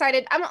 I'm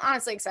excited. I'm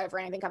honestly excited for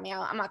anything coming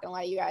out. I'm not gonna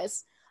lie to you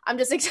guys. I'm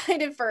just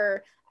excited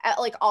for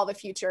all the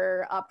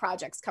future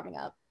projects coming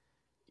up.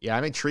 Yeah,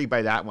 I'm intrigued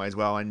by that one as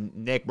well. And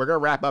Nick, we're going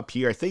to wrap up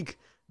here. I think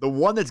the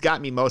one that's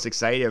got me most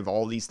excited of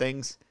all these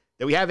things,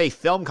 that we have a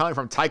film coming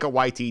from Taika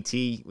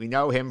Waititi. We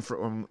know him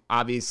from,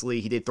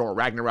 obviously, he did Thor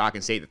Ragnarok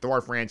and saved the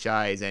Thor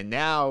franchise. And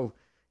now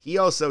he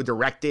also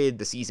directed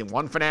the season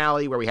 1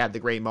 finale, where we had the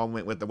great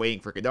moment with the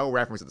Waiting for Godot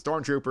reference to the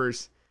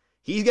Stormtroopers.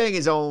 He's getting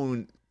his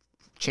own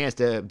chance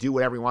to do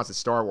whatever he wants with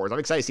Star Wars. I'm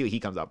excited to see what he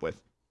comes up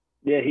with.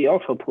 Yeah, he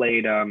also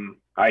played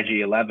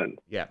IG-11.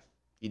 Yeah,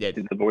 he did.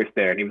 Did the voice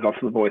there, and he was also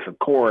the voice of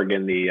Korg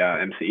in the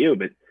MCU.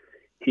 But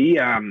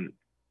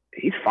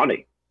he's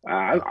funny.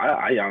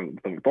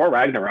 Thor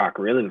Ragnarok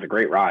really was a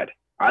great ride.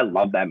 I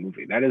love that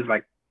movie. That is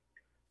I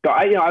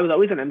was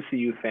always an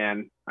MCU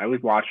fan. I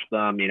always watched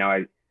them.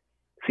 I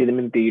see them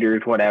in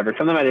theaters, whatever.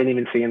 Some of them I didn't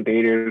even see in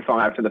theaters. Saw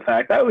them after the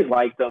fact. I always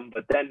liked them.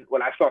 But then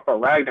when I saw Thor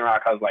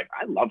Ragnarok, I was like,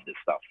 I love this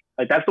stuff.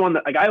 That's the one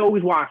that I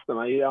always watched them.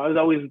 I was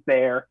always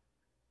there.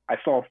 I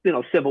saw,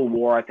 Civil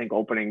War, I think,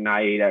 opening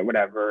night or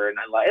whatever, and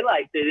I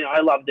liked it. I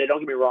loved it. Don't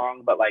get me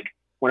wrong, but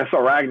when I saw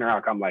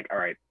Ragnarok, I'm like, all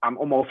right, I'm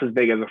almost as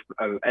big as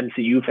an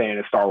MCU fan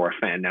as Star Wars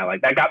fan now.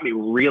 That got me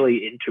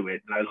really into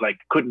it, and I was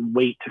couldn't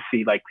wait to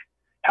see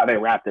how they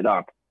wrapped it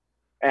up.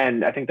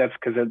 And I think that's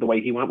because of the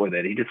way he went with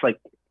it. He just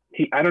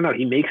I don't know,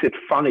 he makes it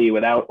funny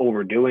without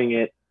overdoing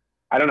it.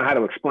 I don't know how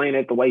to explain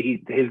it. The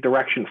way his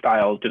direction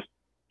style is just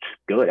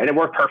good, and it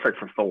worked perfect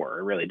for Thor.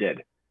 It really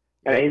did.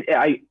 And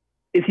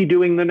is he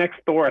doing the next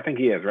Thor? I think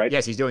he is, right?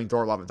 Yes, he's doing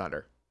Thor: Love and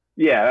Thunder.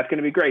 Yeah, that's going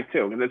to be great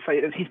too.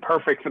 Because he's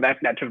perfect for that.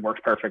 That just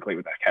works perfectly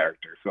with that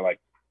character. So like,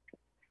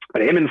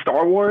 but him in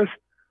Star Wars,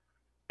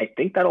 I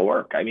think that'll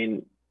work. I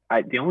mean,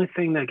 the only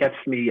thing that gets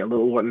me a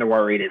little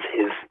worried is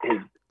his.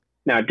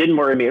 Now, it didn't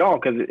worry me at all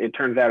because it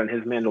turns out in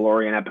his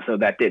Mandalorian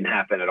episode that didn't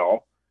happen at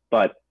all.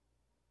 But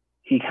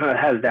he kind of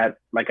has that,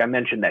 like I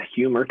mentioned, that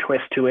humor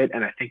twist to it,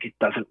 and I think it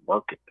doesn't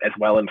work as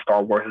well in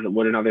Star Wars as it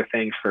would in other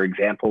things. For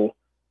example,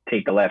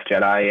 take The Last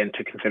Jedi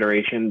into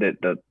consideration. That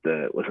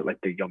the was it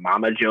like the Yo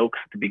Mama jokes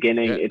at the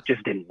beginning? Yeah. It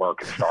just didn't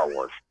work in Star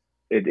Wars.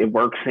 It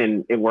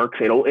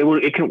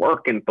can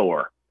work in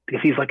Thor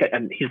because he's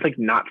like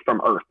not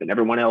from Earth, and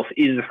everyone else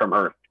is from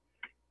Earth.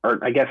 Or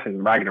I guess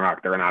in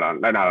Ragnarok they're not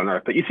on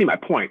Earth, but you see my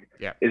point.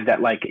 Yeah. Is that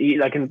like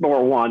in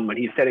Thor 1 when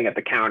he's sitting at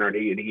the counter and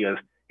he has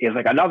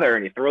like another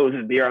and he throws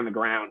his beer on the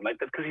ground like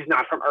that's because he's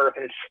not from Earth,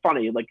 and it's just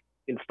funny. Like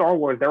in Star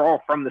Wars they're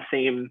all from the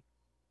same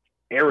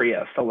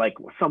area, so like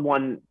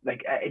someone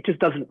like it just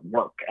doesn't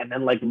work. And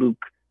then like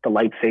Luke the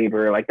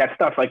lightsaber, like that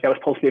stuff, like that was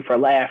supposed to be for a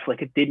laugh,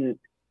 like it didn't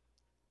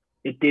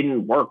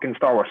work in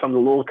Star Wars. So I'm a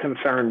little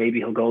concerned maybe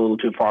he'll go a little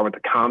too far with the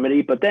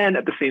comedy, but then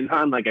at the same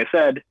time, like I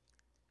said,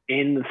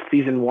 in the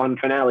season 1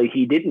 finale,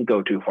 he didn't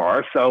go too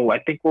far, so I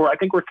think we're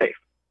safe.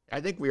 I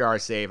think we are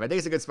safe. I think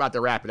it's a good spot to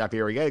wrap it up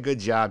here. We got a good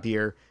job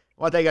here.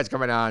 I want to thank you guys for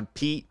coming on.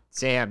 Pete,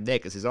 Sam,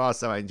 Nick, this is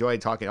awesome. I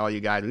enjoyed talking to all you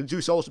guys. We'll do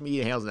social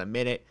media handles in a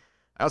minute.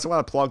 I also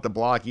want to plug the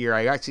blog here.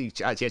 I actually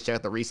got a chance to check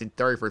out the recent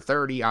 30 for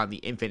 30 on the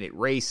Infinite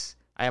Race.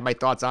 I have my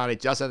thoughts on it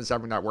just on the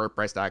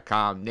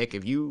suffering.wordpress.com. Nick,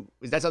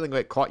 is that something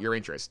that caught your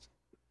interest?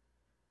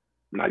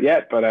 Not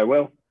yet, but I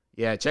will.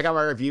 Yeah, check out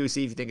my review,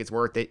 see if you think it's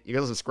worth it. You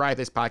can subscribe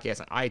to this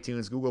podcast on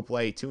iTunes, Google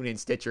Play, TuneIn,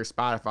 Stitcher,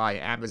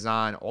 Spotify,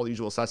 Amazon, all the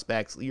usual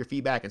suspects. Leave your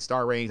feedback and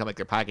star ratings. I'll make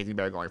their podcasting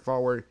better going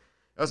forward.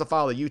 Also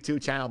follow the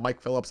YouTube channel,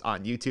 Mike Phillips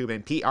on YouTube.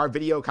 And Pete, our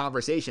video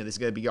conversation, this is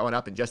going to be going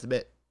up in just a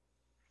bit.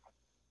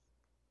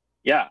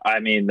 Yeah, I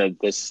mean,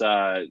 this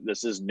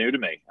is new to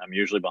me. I'm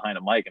usually behind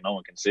a mic and no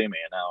one can see me.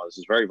 And now this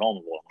is very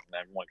vulnerable. And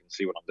everyone can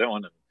see what I'm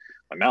doing. And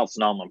my mouth's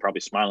numb. I'm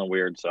probably smiling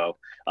weird. So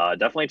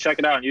definitely check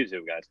it out on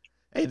YouTube, guys.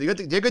 Hey, you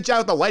did a good job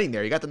with the lighting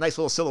there. You got the nice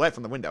little silhouette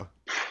from the window.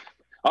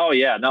 Oh,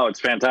 yeah. No, it's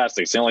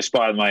fantastic. It's the only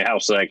spot in my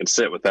house that I can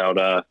sit without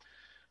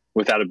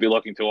it be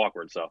looking too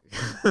awkward. So,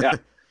 yeah.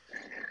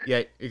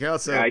 Yeah, you can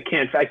also. Yeah, I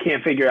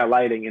can't figure out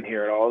lighting in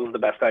here at all. This is the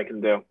best I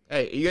can do.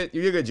 Hey, you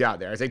did a good job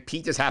there. I think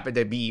Pete just happened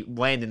to be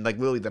landing like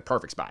literally the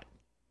perfect spot.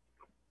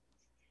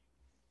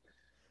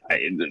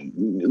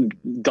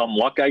 Dumb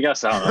luck, I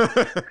guess. I don't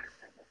know.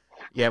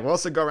 Yeah, we'll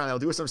also go around. I'll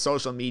do some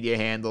social media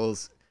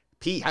handles.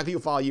 Pete, how can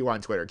people follow you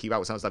on Twitter? Keep up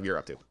with some stuff you're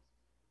up to.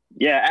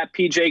 Yeah, at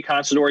PJ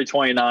Considori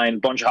 29.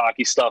 Bunch of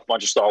hockey stuff,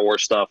 bunch of Star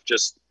Wars stuff.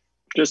 Just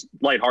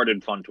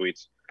lighthearted, fun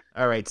tweets.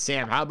 All right,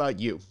 Sam, how about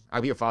you? How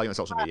can people follow you on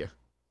social media?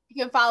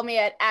 You can follow me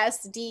at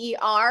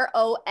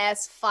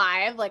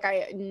SDROS5. Like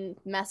I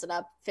mess it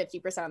up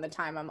 50% of the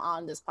time I'm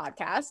on this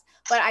podcast,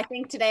 but I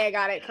think today I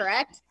got it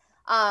correct.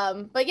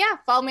 But yeah,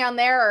 follow me on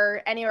there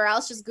or anywhere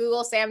else. Just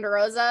Google Sam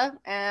DeRosa,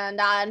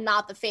 and I'm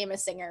not the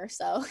famous singer.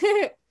 So.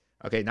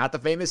 Okay, not the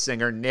famous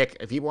singer. Nick,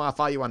 if people want to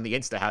follow you on the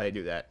Insta, how do they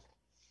do that?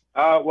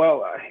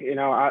 Well,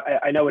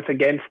 I know it's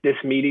against this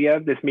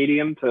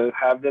medium to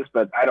have this,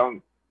 but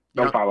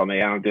Don't follow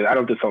me. I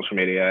don't do social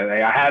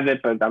media. I have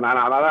it, but I'm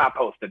not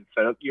posted.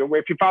 So if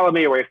you follow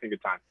me, you're wasting your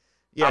time.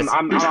 Yes.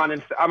 I'm on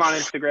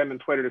Instagram and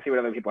Twitter to see what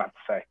other people have to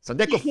say. So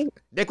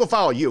Nick will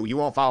follow you. You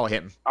won't follow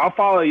him. I'll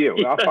follow you.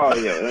 You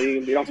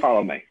don't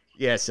follow me.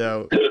 Yeah.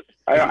 So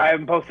I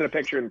haven't posted a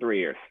picture in 3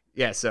 years.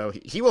 Yeah. So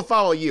he will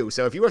follow you.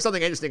 So if you have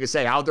something interesting to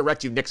say, I'll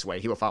direct you Nick's way.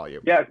 He will follow you.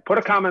 Yeah. Put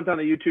a comment on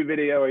the YouTube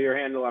video or your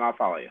handle, and I'll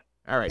follow you.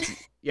 All right.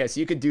 Yeah. So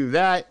you can do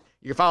that.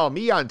 You can follow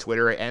me on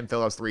Twitter at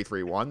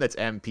mphillips331. That's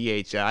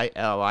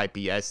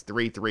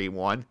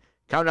MPHILLIPS331.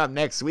 Coming up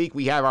next week,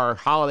 we have our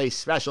holiday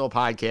special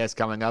podcast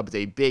coming up. It's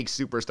a big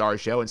superstar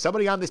show, and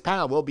somebody on this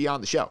panel will be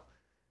on the show.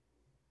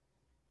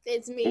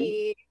 It's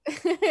me.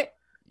 Yep.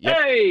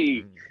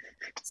 Hey!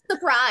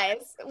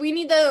 Surprise. We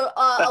need the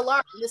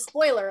alarm, the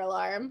spoiler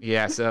alarm.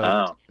 Yeah,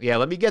 so yeah,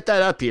 let me get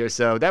that up here.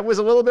 So that was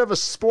a little bit of a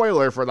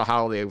spoiler for the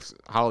holiday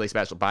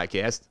special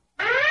podcast.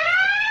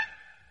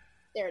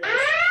 There it is.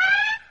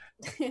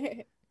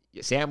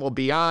 Sam will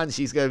be on.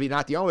 She's going to be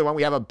not the only one.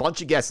 We have a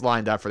bunch of guests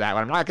lined up for that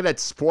one. I'm not going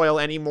to spoil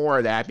any more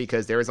of that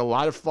because there is a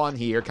lot of fun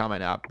here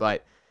coming up.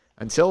 But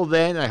until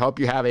then, I hope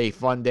you have a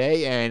fun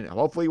day, and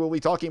hopefully we'll be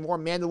talking more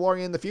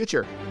Mandalorian in the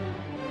future.